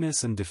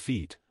weakness and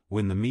defeat,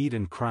 win the meed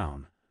and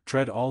crown,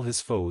 tread all his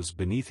foes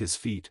beneath his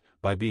feet,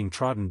 by being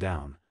trodden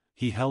down,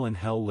 he hell in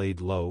hell laid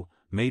low,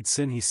 made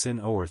sin he sin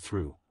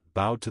o'erthrew,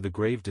 bowed to the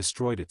grave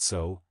destroyed it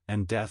so,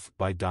 and death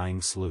by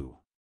dying slew.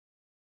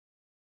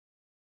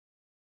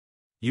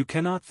 You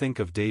cannot think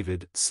of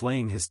David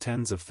slaying his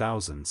tens of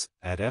thousands,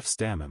 at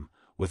Dammim,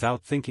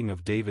 without thinking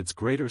of David's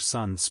greater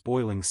Son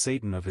spoiling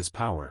Satan of his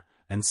power,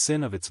 and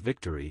sin of its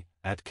victory,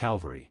 at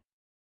Calvary.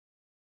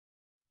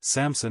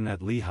 Samson at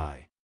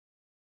Lehi.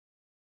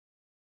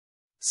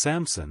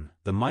 Samson,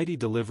 the mighty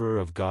deliverer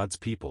of God's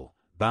people,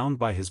 bound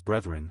by his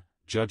brethren,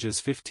 Judges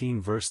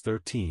 15 verse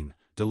 13,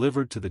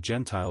 delivered to the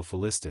Gentile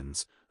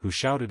Philistines, who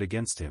shouted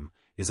against him,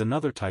 is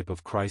another type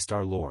of Christ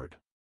our Lord.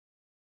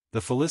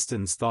 The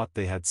Philistines thought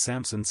they had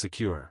Samson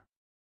secure.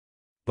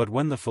 But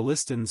when the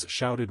Philistines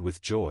shouted with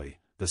joy,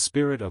 the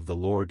Spirit of the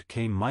Lord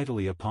came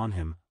mightily upon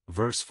him,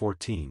 verse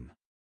 14.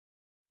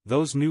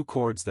 Those new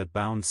cords that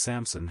bound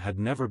Samson had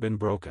never been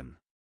broken.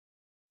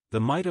 The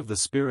might of the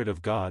Spirit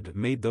of God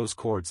made those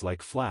cords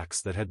like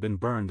flax that had been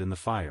burned in the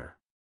fire.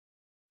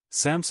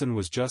 Samson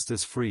was just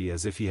as free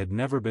as if he had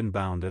never been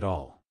bound at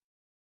all.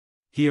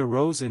 He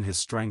arose in his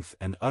strength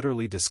and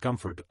utterly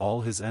discomfited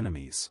all his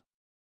enemies.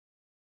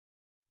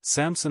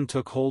 Samson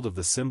took hold of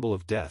the symbol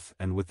of death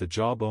and with the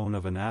jawbone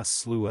of an ass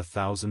slew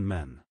 1,000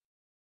 men.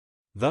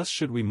 Thus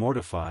should we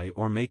mortify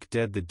or make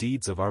dead the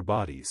deeds of our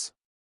bodies.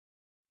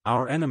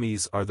 Our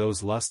enemies are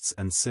those lusts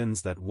and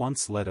sins that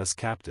once led us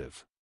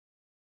captive.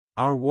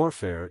 Our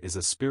warfare is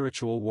a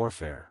spiritual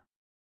warfare.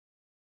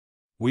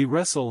 We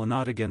wrestle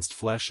not against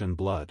flesh and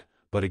blood,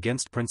 but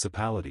against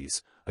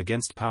principalities,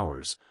 against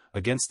powers,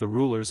 against the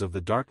rulers of the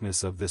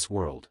darkness of this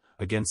world,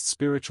 against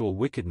spiritual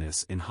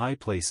wickedness in high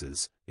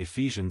places.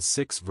 Ephesians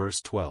 6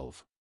 verse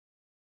 12.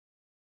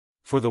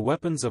 For the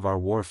weapons of our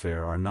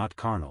warfare are not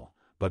carnal,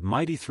 but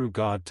mighty through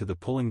God to the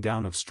pulling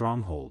down of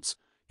strongholds,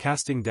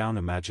 casting down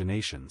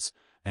imaginations,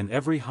 and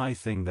every high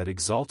thing that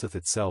exalteth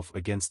itself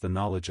against the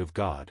knowledge of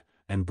God,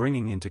 and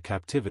bringing into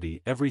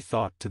captivity every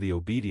thought to the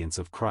obedience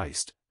of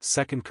Christ.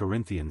 2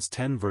 Corinthians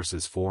 10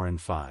 verses 4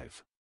 and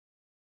 5.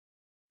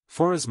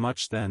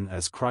 Forasmuch then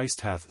as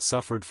Christ hath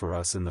suffered for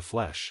us in the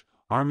flesh,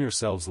 arm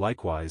yourselves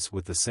likewise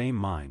with the same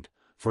mind,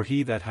 for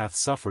he that hath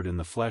suffered in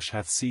the flesh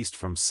hath ceased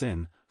from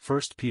sin.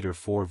 1 Peter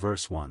 4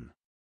 verse 1.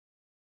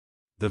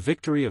 The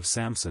victory of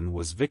Samson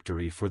was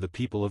victory for the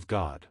people of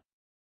God.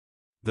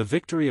 The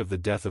victory of the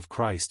death of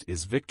Christ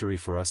is victory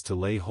for us to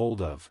lay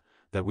hold of,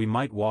 that we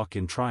might walk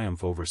in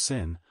triumph over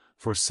sin,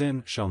 for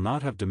sin shall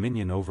not have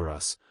dominion over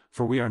us,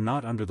 for we are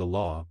not under the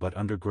law but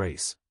under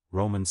grace.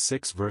 Romans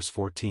 6 verse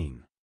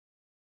 14.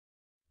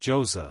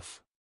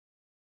 Joseph.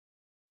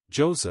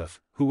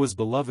 Joseph, who was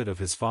beloved of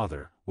his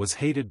father, was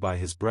hated by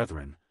his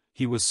brethren,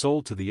 he was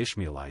sold to the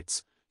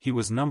Ishmaelites, he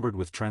was numbered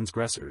with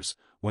transgressors,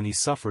 when he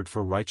suffered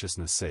for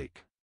righteousness'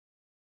 sake.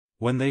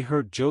 When they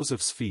hurt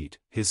Joseph's feet,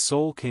 his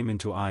soul came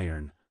into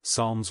iron.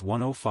 Psalms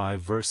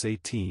 105 verse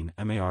 18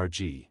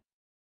 marg.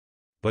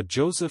 But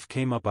Joseph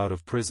came up out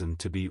of prison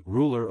to be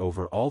ruler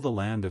over all the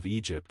land of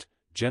Egypt,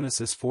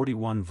 Genesis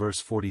 41 verse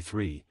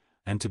 43,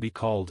 and to be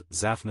called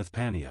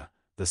Zaphnath-Paneah,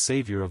 the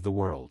Savior of the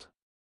world.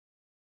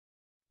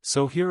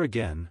 So here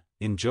again,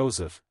 in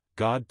Joseph,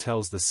 God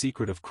tells the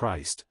secret of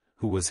Christ,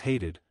 who was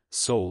hated,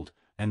 sold,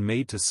 and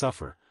made to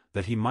suffer,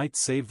 that he might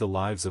save the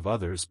lives of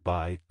others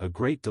by a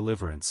great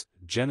deliverance,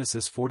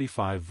 Genesis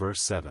 45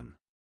 verse 7.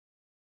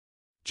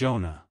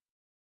 Jonah.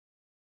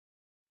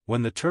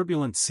 When the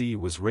turbulent sea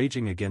was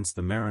raging against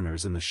the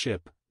mariners in the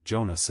ship,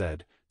 Jonah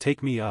said,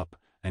 "Take me up,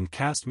 and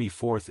cast me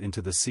forth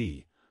into the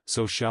sea,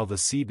 so shall the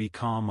sea be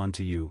calm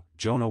unto you."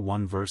 Jonah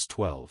 1 verse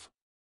 12.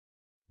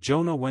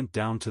 Jonah went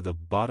down to the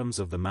bottoms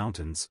of the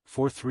mountains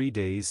for 3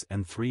 days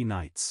and 3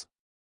 nights.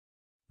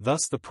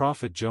 Thus the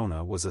prophet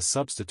Jonah was a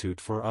substitute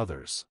for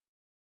others.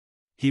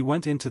 He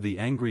went into the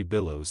angry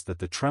billows that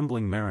the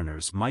trembling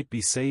mariners might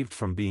be saved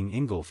from being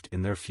engulfed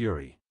in their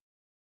fury.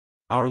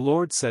 Our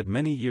Lord said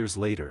many years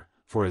later,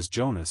 "For as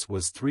Jonas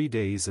was 3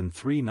 days and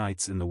 3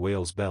 nights in the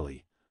whale's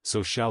belly,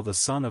 so shall the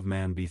Son of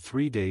Man be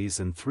 3 days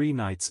and 3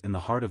 nights in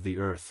the heart of the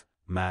earth."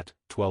 Matt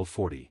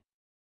 12:40.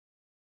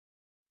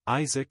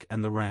 Isaac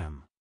and the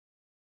ram.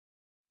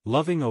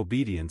 Loving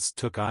obedience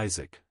took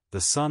Isaac,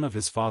 the son of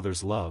his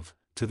father's love,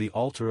 to the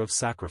altar of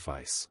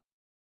sacrifice.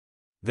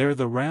 There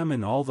the ram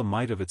in all the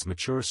might of its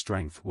mature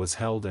strength was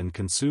held and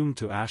consumed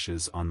to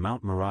ashes on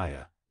Mount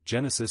Moriah,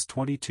 Genesis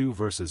 22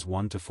 verses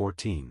 1 to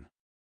 14.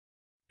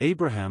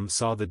 Abraham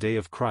saw the day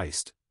of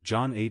Christ,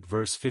 John 8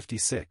 verse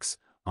 56,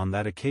 on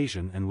that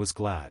occasion and was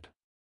glad.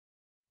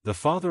 The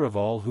Father of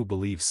all who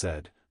believe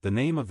said, "The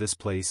name of this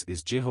place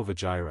is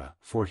Jehovah-Jireh,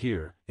 for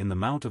here, in the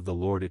mount of the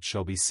Lord it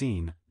shall be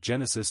seen,"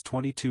 Genesis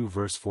 22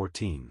 verse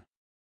 14.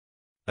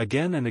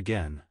 Again and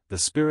again, the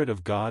Spirit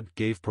of God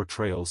gave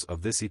portrayals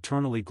of this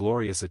eternally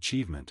glorious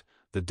achievement,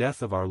 the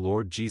death of our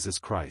Lord Jesus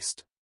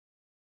Christ.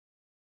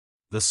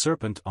 The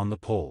serpent on the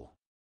pole.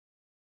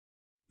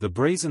 The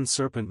brazen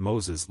serpent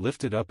Moses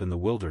lifted up in the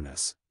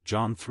wilderness,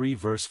 John 3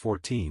 verse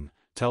 14,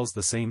 tells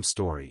the same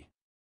story.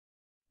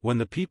 When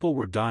the people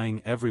were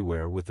dying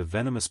everywhere with the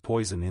venomous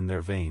poison in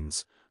their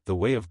veins, the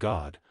way of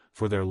God,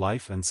 for their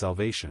life and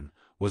salvation,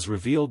 was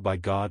revealed by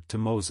God to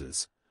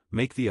Moses.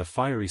 "Make thee a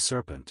fiery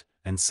serpent,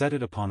 and set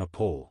it upon a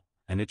pole,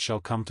 and it shall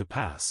come to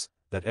pass,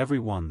 that every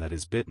one that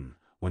is bitten,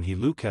 when he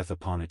looketh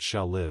upon it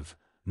shall live."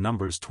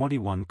 Numbers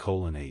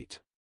 21:8.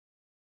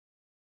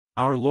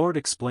 Our Lord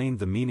explained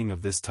the meaning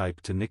of this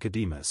type to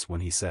Nicodemus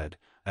when he said,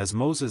 "As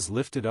Moses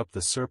lifted up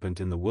the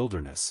serpent in the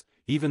wilderness,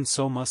 even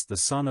so must the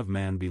Son of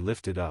Man be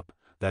lifted up,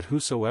 that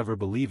whosoever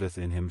believeth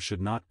in him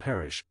should not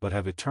perish but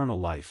have eternal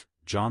life."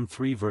 John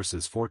 3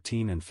 verses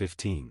 14 and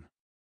 15.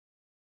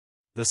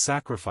 The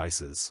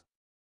sacrifices.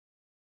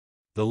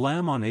 The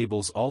lamb on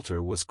Abel's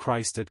altar was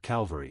Christ at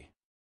Calvary.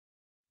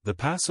 The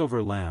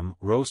Passover lamb,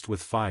 roast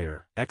with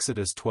fire,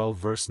 Exodus 12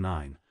 verse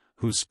 9,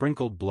 whose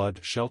sprinkled blood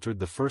sheltered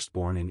the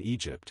firstborn in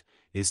Egypt,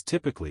 is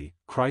typically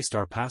Christ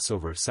our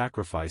Passover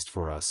sacrificed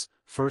for us,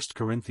 1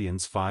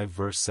 Corinthians 5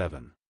 verse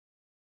 7.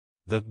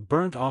 The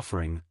burnt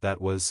offering that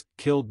was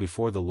killed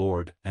before the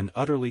Lord and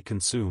utterly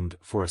consumed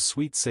for a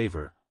sweet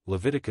savor,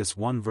 Leviticus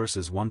 1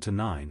 verses 1 to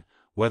 9,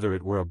 whether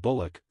it were a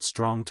bullock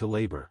strong to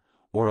labor,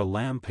 or a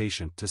lamb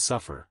patient to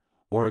suffer,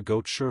 or a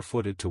goat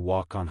sure-footed to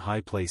walk on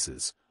high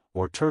places,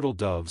 or turtle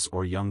doves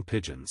or young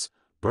pigeons,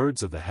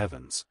 birds of the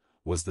heavens,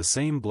 was the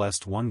same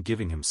blessed one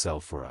giving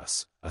himself for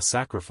us, a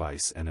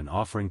sacrifice and an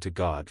offering to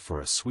God for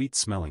a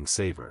sweet-smelling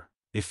savor.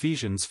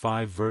 Ephesians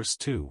 5 verse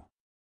 2.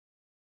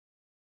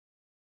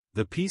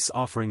 The peace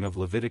offering of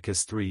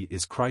Leviticus 3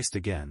 is Christ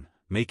again,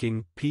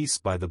 making peace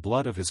by the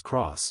blood of his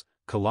cross,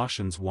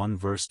 Colossians 1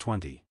 verse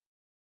 20.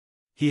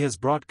 He has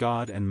brought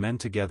God and men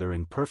together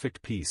in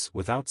perfect peace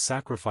without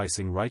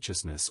sacrificing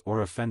righteousness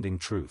or offending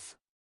truth.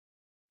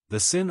 The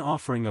sin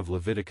offering of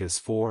Leviticus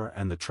 4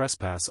 and the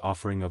trespass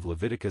offering of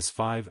Leviticus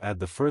 5 add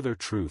the further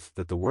truth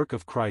that the work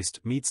of Christ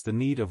meets the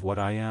need of what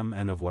I am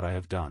and of what I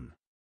have done.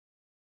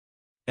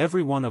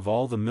 Every one of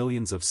all the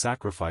millions of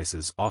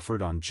sacrifices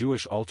offered on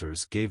Jewish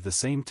altars gave the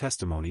same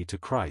testimony to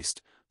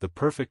Christ, the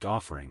perfect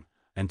offering,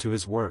 and to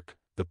his work,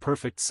 the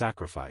perfect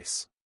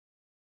sacrifice.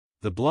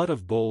 The blood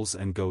of bulls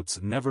and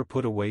goats never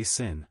put away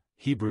sin,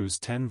 Hebrews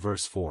 10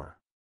 verse 4.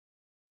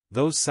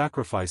 Those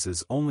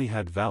sacrifices only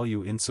had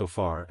value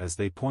insofar as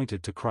they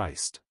pointed to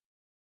Christ.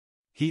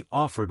 He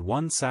offered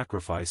one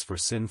sacrifice for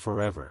sin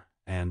forever,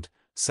 and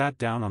sat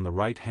down on the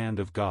right hand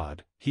of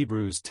God,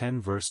 Hebrews 10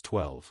 verse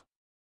 12.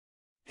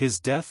 His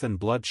death and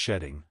blood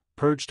shedding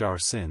purged our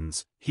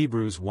sins,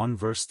 Hebrews 1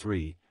 verse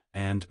 3,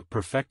 and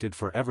perfected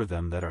forever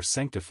them that are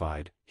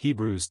sanctified,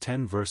 Hebrews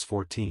 10 verse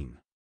 14.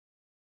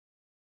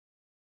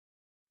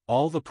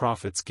 All the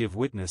prophets give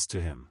witness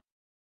to him.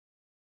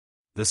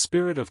 The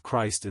Spirit of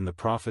Christ in the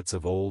prophets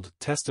of old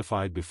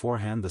testified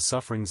beforehand the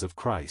sufferings of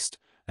Christ,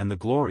 and the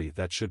glory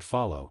that should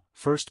follow,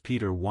 1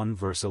 Peter 1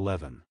 verse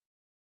 11.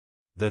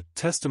 The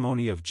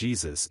testimony of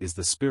Jesus is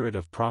the spirit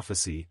of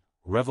prophecy,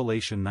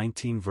 Revelation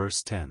 19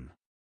 verse 10.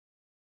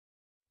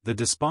 The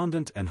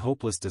despondent and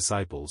hopeless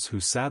disciples who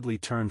sadly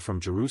turned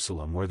from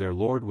Jerusalem where their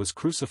Lord was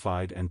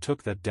crucified and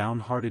took that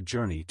downhearted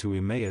journey to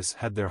Emmaus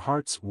had their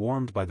hearts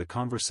warmed by the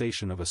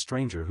conversation of a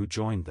stranger who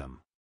joined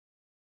them.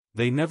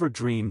 They never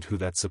dreamed who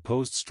that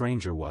supposed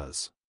stranger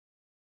was.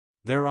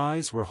 Their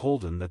eyes were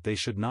holden that they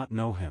should not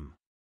know him.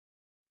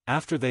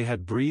 After they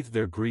had breathed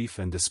their grief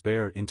and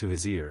despair into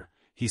his ear,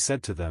 he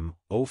said to them,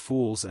 O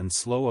fools and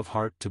slow of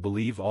heart to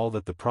believe all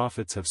that the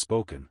prophets have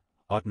spoken,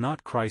 ought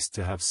not Christ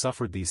to have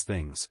suffered these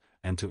things,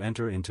 and to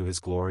enter into his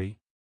glory?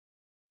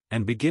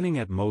 And beginning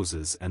at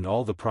Moses and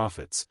all the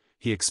prophets,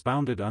 he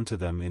expounded unto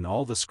them in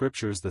all the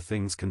scriptures the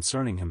things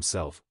concerning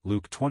himself,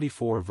 Luke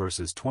 24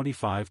 verses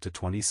 25 to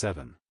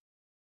 27.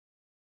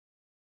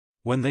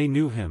 When they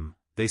knew him,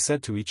 they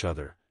said to each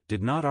other,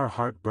 Did not our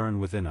heart burn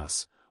within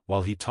us,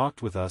 while he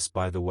talked with us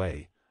by the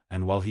way,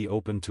 and while he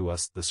opened to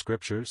us the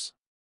scriptures?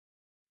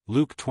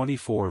 Luke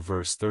 24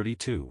 verse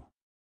 32.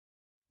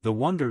 The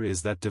wonder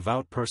is that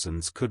devout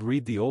persons could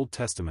read the Old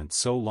Testament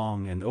so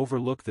long and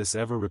overlook this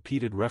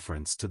ever-repeated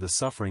reference to the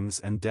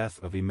sufferings and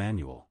death of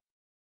Emmanuel.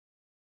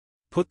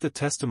 Put the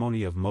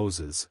testimony of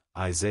Moses,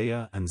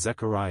 Isaiah and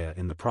Zechariah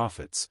in the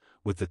prophets,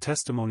 with the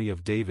testimony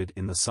of David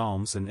in the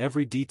Psalms, and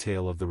every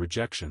detail of the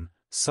rejection,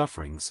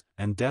 sufferings,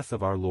 and death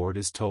of our Lord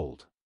is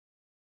told.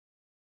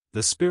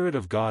 The Spirit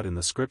of God in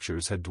the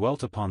Scriptures had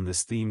dwelt upon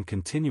this theme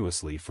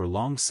continuously for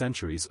long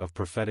centuries of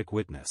prophetic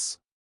witness.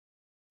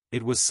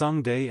 It was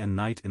sung day and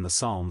night in the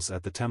Psalms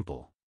at the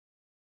temple.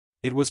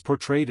 It was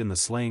portrayed in the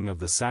slaying of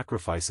the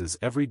sacrifices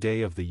every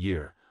day of the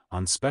year,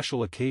 on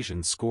special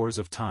occasions scores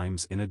of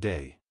times in a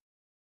day.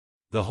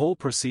 The whole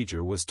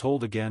procedure was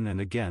told again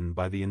and again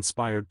by the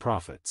inspired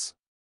prophets.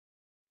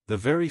 The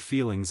very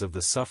feelings of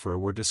the sufferer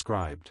were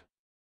described.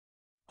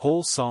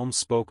 Whole psalms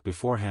spoke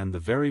beforehand the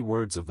very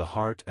words of the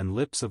heart and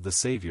lips of the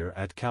Savior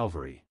at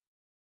Calvary.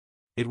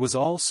 It was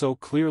all so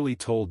clearly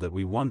told that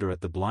we wonder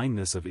at the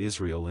blindness of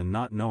Israel in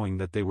not knowing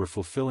that they were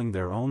fulfilling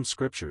their own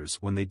scriptures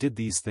when they did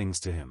these things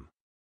to him.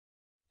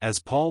 As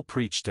Paul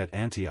preached at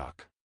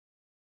Antioch.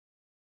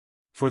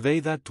 For they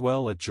that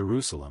dwell at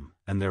Jerusalem,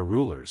 and their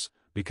rulers,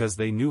 because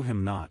they knew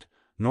him not,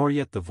 nor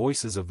yet the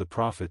voices of the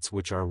prophets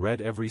which are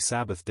read every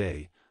Sabbath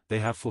day, they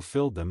have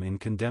fulfilled them in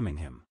condemning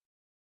him.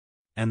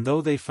 And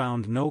though they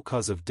found no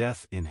cause of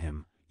death in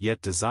him,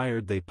 yet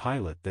desired they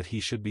Pilate that he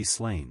should be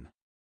slain.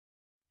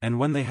 And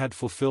when they had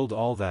fulfilled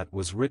all that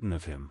was written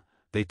of him,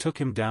 they took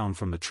him down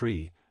from the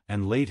tree,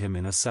 and laid him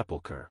in a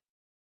sepulchre.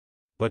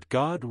 But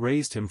God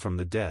raised him from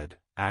the dead,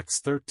 Acts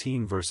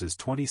 13 verses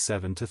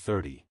 27 to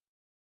 30.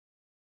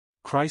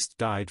 Christ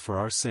died for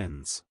our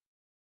sins.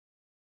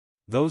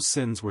 Those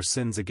sins were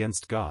sins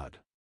against God.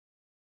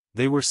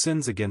 They were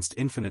sins against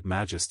infinite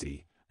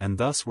majesty, and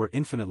thus were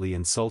infinitely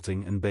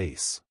insulting and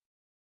base.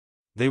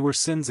 They were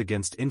sins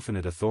against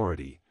infinite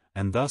authority,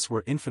 and thus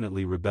were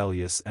infinitely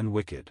rebellious and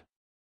wicked.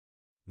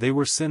 They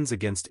were sins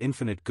against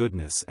infinite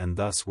goodness and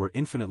thus were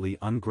infinitely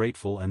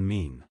ungrateful and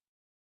mean.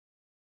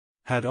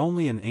 Had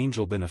only an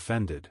angel been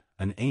offended,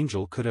 an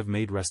angel could have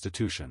made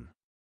restitution.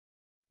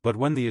 But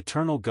when the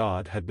eternal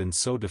God had been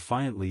so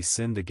defiantly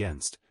sinned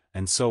against,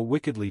 and so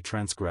wickedly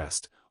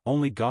transgressed,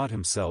 only God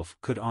himself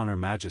could honor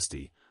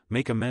majesty,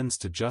 make amends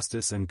to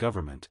justice and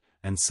government,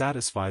 and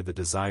satisfy the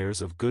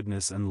desires of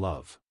goodness and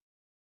love.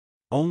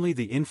 Only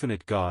the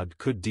infinite God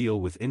could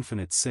deal with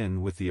infinite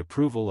sin with the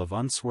approval of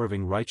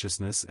unswerving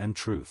righteousness and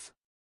truth.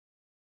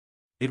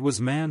 It was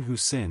man who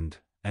sinned,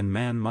 and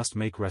man must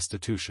make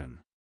restitution.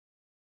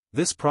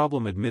 This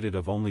problem admitted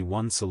of only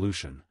one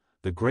solution: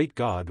 the great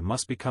God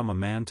must become a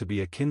man to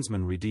be a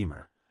kinsman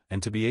redeemer,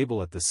 and to be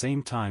able at the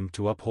same time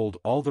to uphold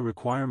all the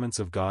requirements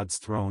of God's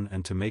throne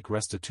and to make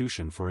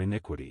restitution for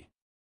iniquity.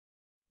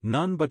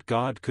 None but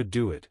God could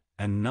do it,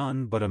 and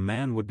none but a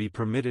man would be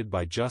permitted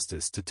by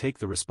justice to take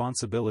the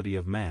responsibility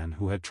of man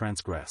who had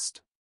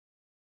transgressed.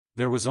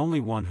 There was only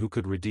one who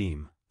could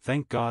redeem,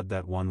 thank God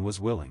that one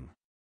was willing.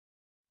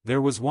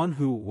 There was one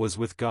who was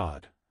with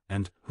God,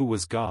 and who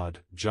was God,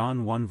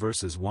 John 1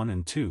 verses 1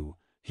 and 2,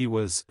 he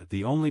was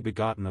the only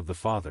begotten of the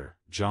Father,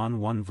 John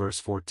 1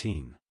 verse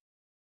 14.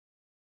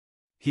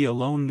 He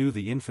alone knew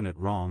the infinite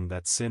wrong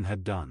that sin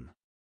had done.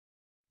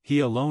 He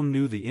alone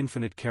knew the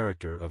infinite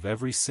character of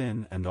every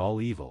sin and all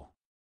evil.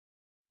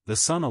 The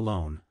Son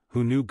alone,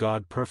 who knew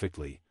God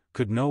perfectly,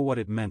 could know what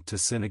it meant to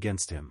sin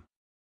against him.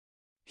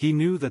 He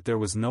knew that there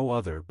was no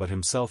other but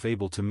himself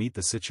able to meet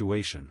the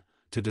situation,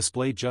 to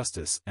display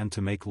justice and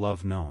to make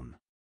love known.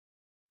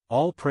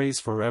 All praise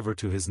forever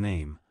to his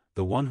name,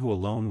 the one who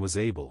alone was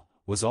able,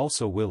 was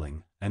also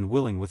willing, and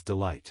willing with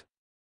delight.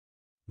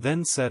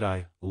 Then said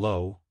I,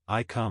 Lo,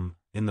 I come,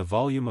 in the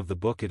volume of the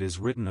book it is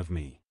written of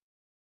me.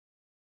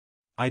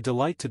 I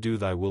delight to do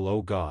thy will,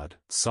 O God.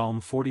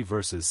 Psalm 40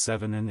 verses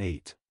 7 and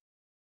 8.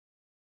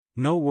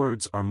 No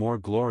words are more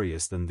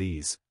glorious than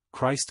these.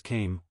 Christ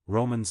came,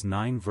 Romans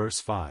 9 verse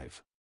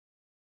 5.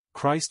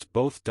 Christ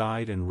both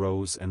died and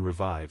rose and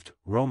revived,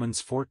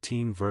 Romans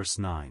 14 verse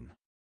 9.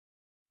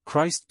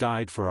 Christ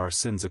died for our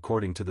sins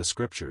according to the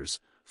Scriptures,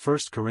 1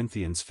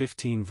 Corinthians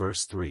 15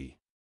 verse 3.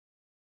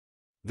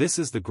 This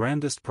is the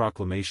grandest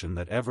proclamation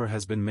that ever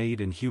has been made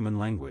in human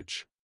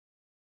language.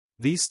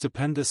 These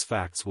stupendous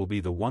facts will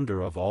be the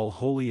wonder of all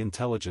holy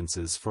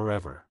intelligences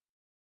forever.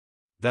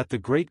 That the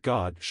great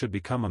God should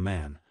become a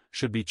man,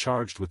 should be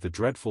charged with the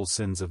dreadful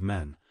sins of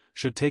men,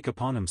 should take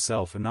upon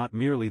himself not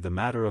merely the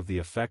matter of the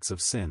effects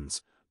of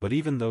sins, but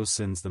even those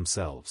sins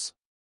themselves.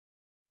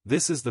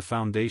 This is the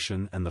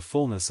foundation and the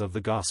fullness of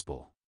the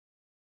gospel.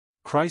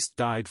 Christ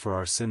died for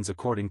our sins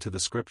according to the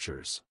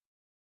Scriptures.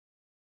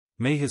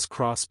 May his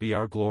cross be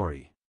our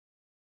glory.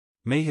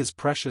 May his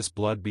precious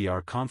blood be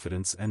our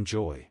confidence and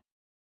joy.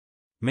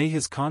 May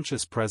his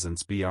conscious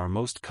presence be our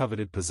most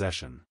coveted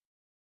possession.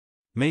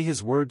 May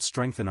his word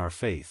strengthen our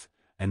faith,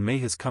 and may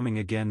his coming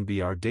again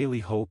be our daily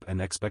hope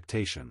and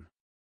expectation.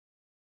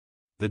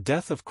 The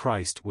death of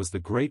Christ was the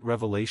great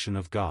revelation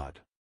of God.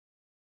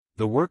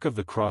 The work of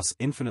the cross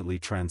infinitely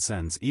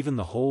transcends even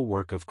the whole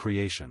work of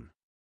creation.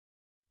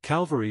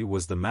 Calvary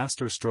was the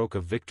master stroke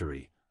of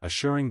victory,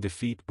 assuring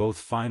defeat both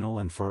final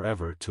and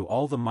forever to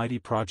all the mighty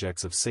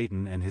projects of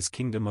Satan and his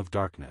kingdom of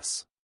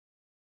darkness.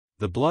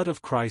 The blood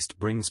of Christ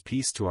brings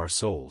peace to our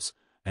souls,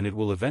 and it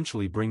will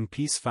eventually bring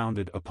peace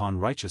founded upon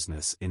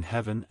righteousness in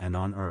heaven and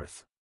on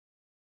earth.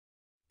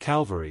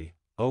 Calvary,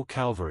 O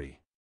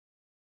Calvary!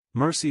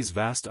 Mercy's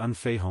vast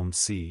unfahomed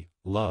sea,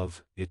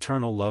 love,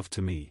 eternal love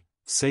to me,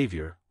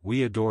 Savior,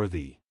 we adore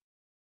thee.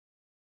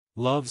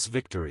 Love's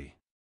victory.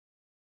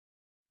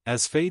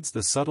 As fades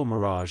the subtle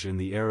mirage in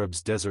the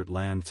Arab's desert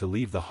land to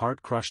leave the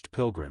heart-crushed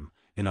pilgrim,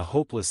 in a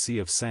hopeless sea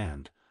of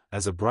sand,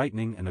 as a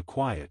brightening and a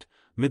quiet,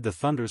 mid the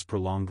thunder's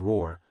prolonged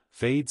roar,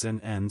 fades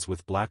and ends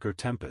with blacker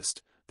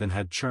tempest, than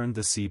had churned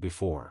the sea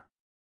before.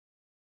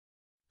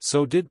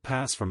 So did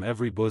pass from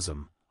every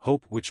bosom,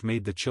 hope which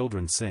made the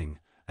children sing,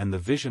 and the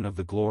vision of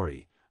the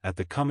glory, at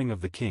the coming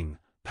of the King,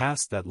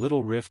 past that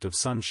little rift of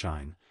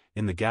sunshine,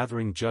 in the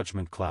gathering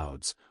judgment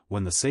clouds,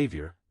 when the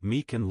Savior,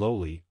 meek and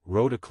lowly,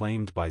 rode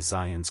acclaimed by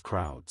Zion's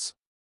crowds.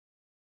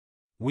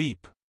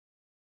 Weep,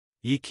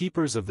 ye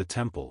keepers of the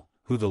temple,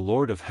 who the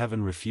Lord of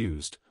heaven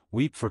refused,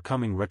 weep for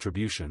coming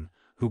retribution,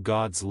 who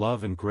God's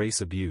love and grace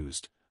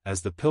abused,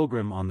 as the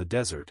pilgrim on the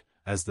desert,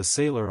 as the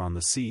sailor on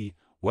the sea,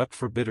 wept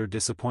for bitter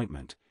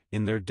disappointment,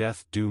 in their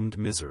death-doomed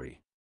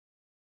misery.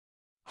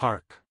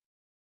 Hark!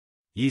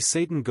 Ye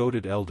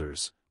Satan-goaded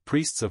elders,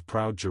 priests of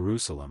proud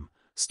Jerusalem,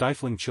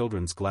 stifling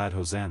children's glad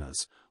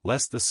hosannas,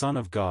 lest the Son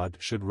of God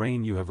should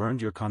reign, you have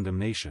earned your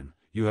condemnation,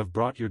 you have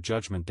brought your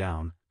judgment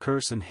down,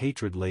 curse and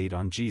hatred laid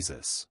on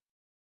Jesus.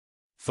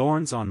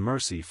 Thorns on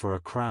mercy for a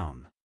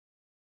crown.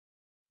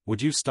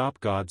 Would you stop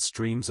God's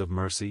streams of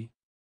mercy?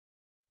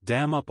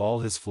 Dam up all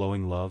his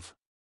flowing love?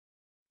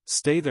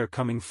 Stay their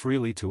coming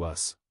freely to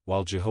us,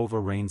 while Jehovah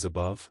reigns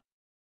above?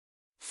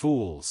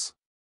 Fools!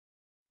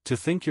 To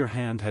think your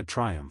hand had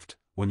triumphed,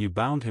 when you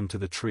bound him to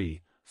the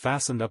tree,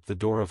 fastened up the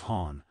door of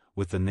Han,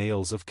 with the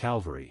nails of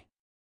Calvary.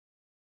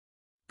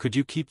 Could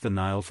you keep the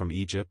Nile from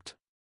Egypt?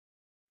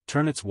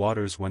 Turn its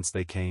waters whence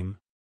they came?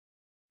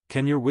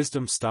 Can your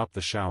wisdom stop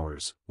the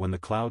showers, when the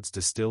clouds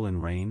distill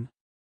in rain?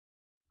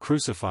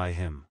 Crucify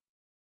him.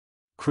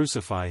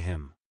 Crucify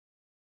him.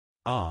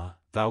 Ah,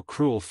 thou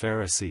cruel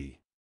Pharisee!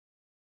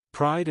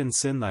 Pride and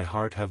sin thy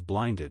heart have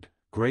blinded,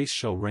 grace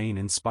shall reign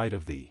in spite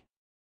of thee.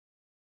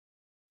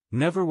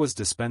 Never was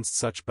dispensed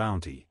such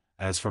bounty,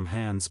 as from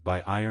hands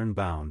by iron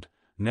bound,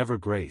 never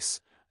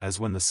grace, as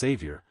when the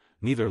Savior,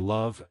 neither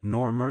love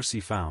nor mercy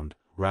found,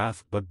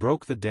 wrath but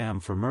broke the dam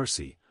for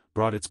mercy,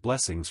 brought its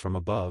blessings from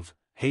above,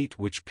 hate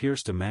which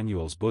pierced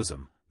Emmanuel's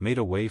bosom, made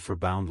a way for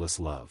boundless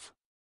love.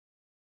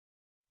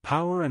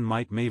 Power and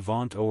might may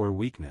vaunt o'er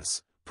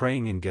weakness,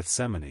 praying in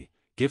Gethsemane,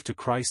 give to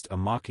Christ a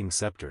mocking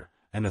scepter,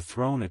 and a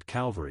throne at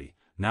Calvary,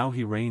 now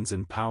he reigns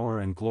in power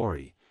and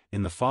glory,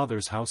 in the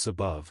Father's house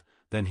above,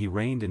 then he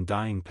reigned in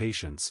dying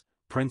patience,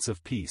 Prince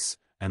of Peace,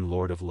 and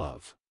Lord of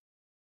Love.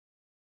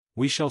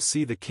 We shall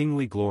see the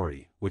kingly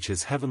glory, which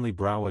his heavenly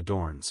brow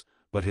adorns,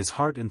 but his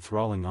heart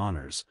enthralling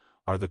honors,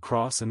 are the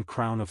cross and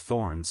crown of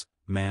thorns,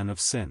 man of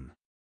sin.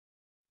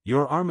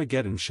 Your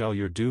Armageddon shall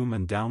your doom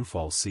and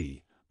downfall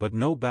see, but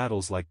no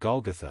battles like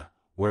Golgotha,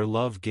 where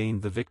love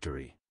gained the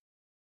victory.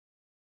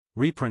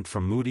 Reprint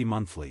from Moody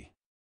Monthly.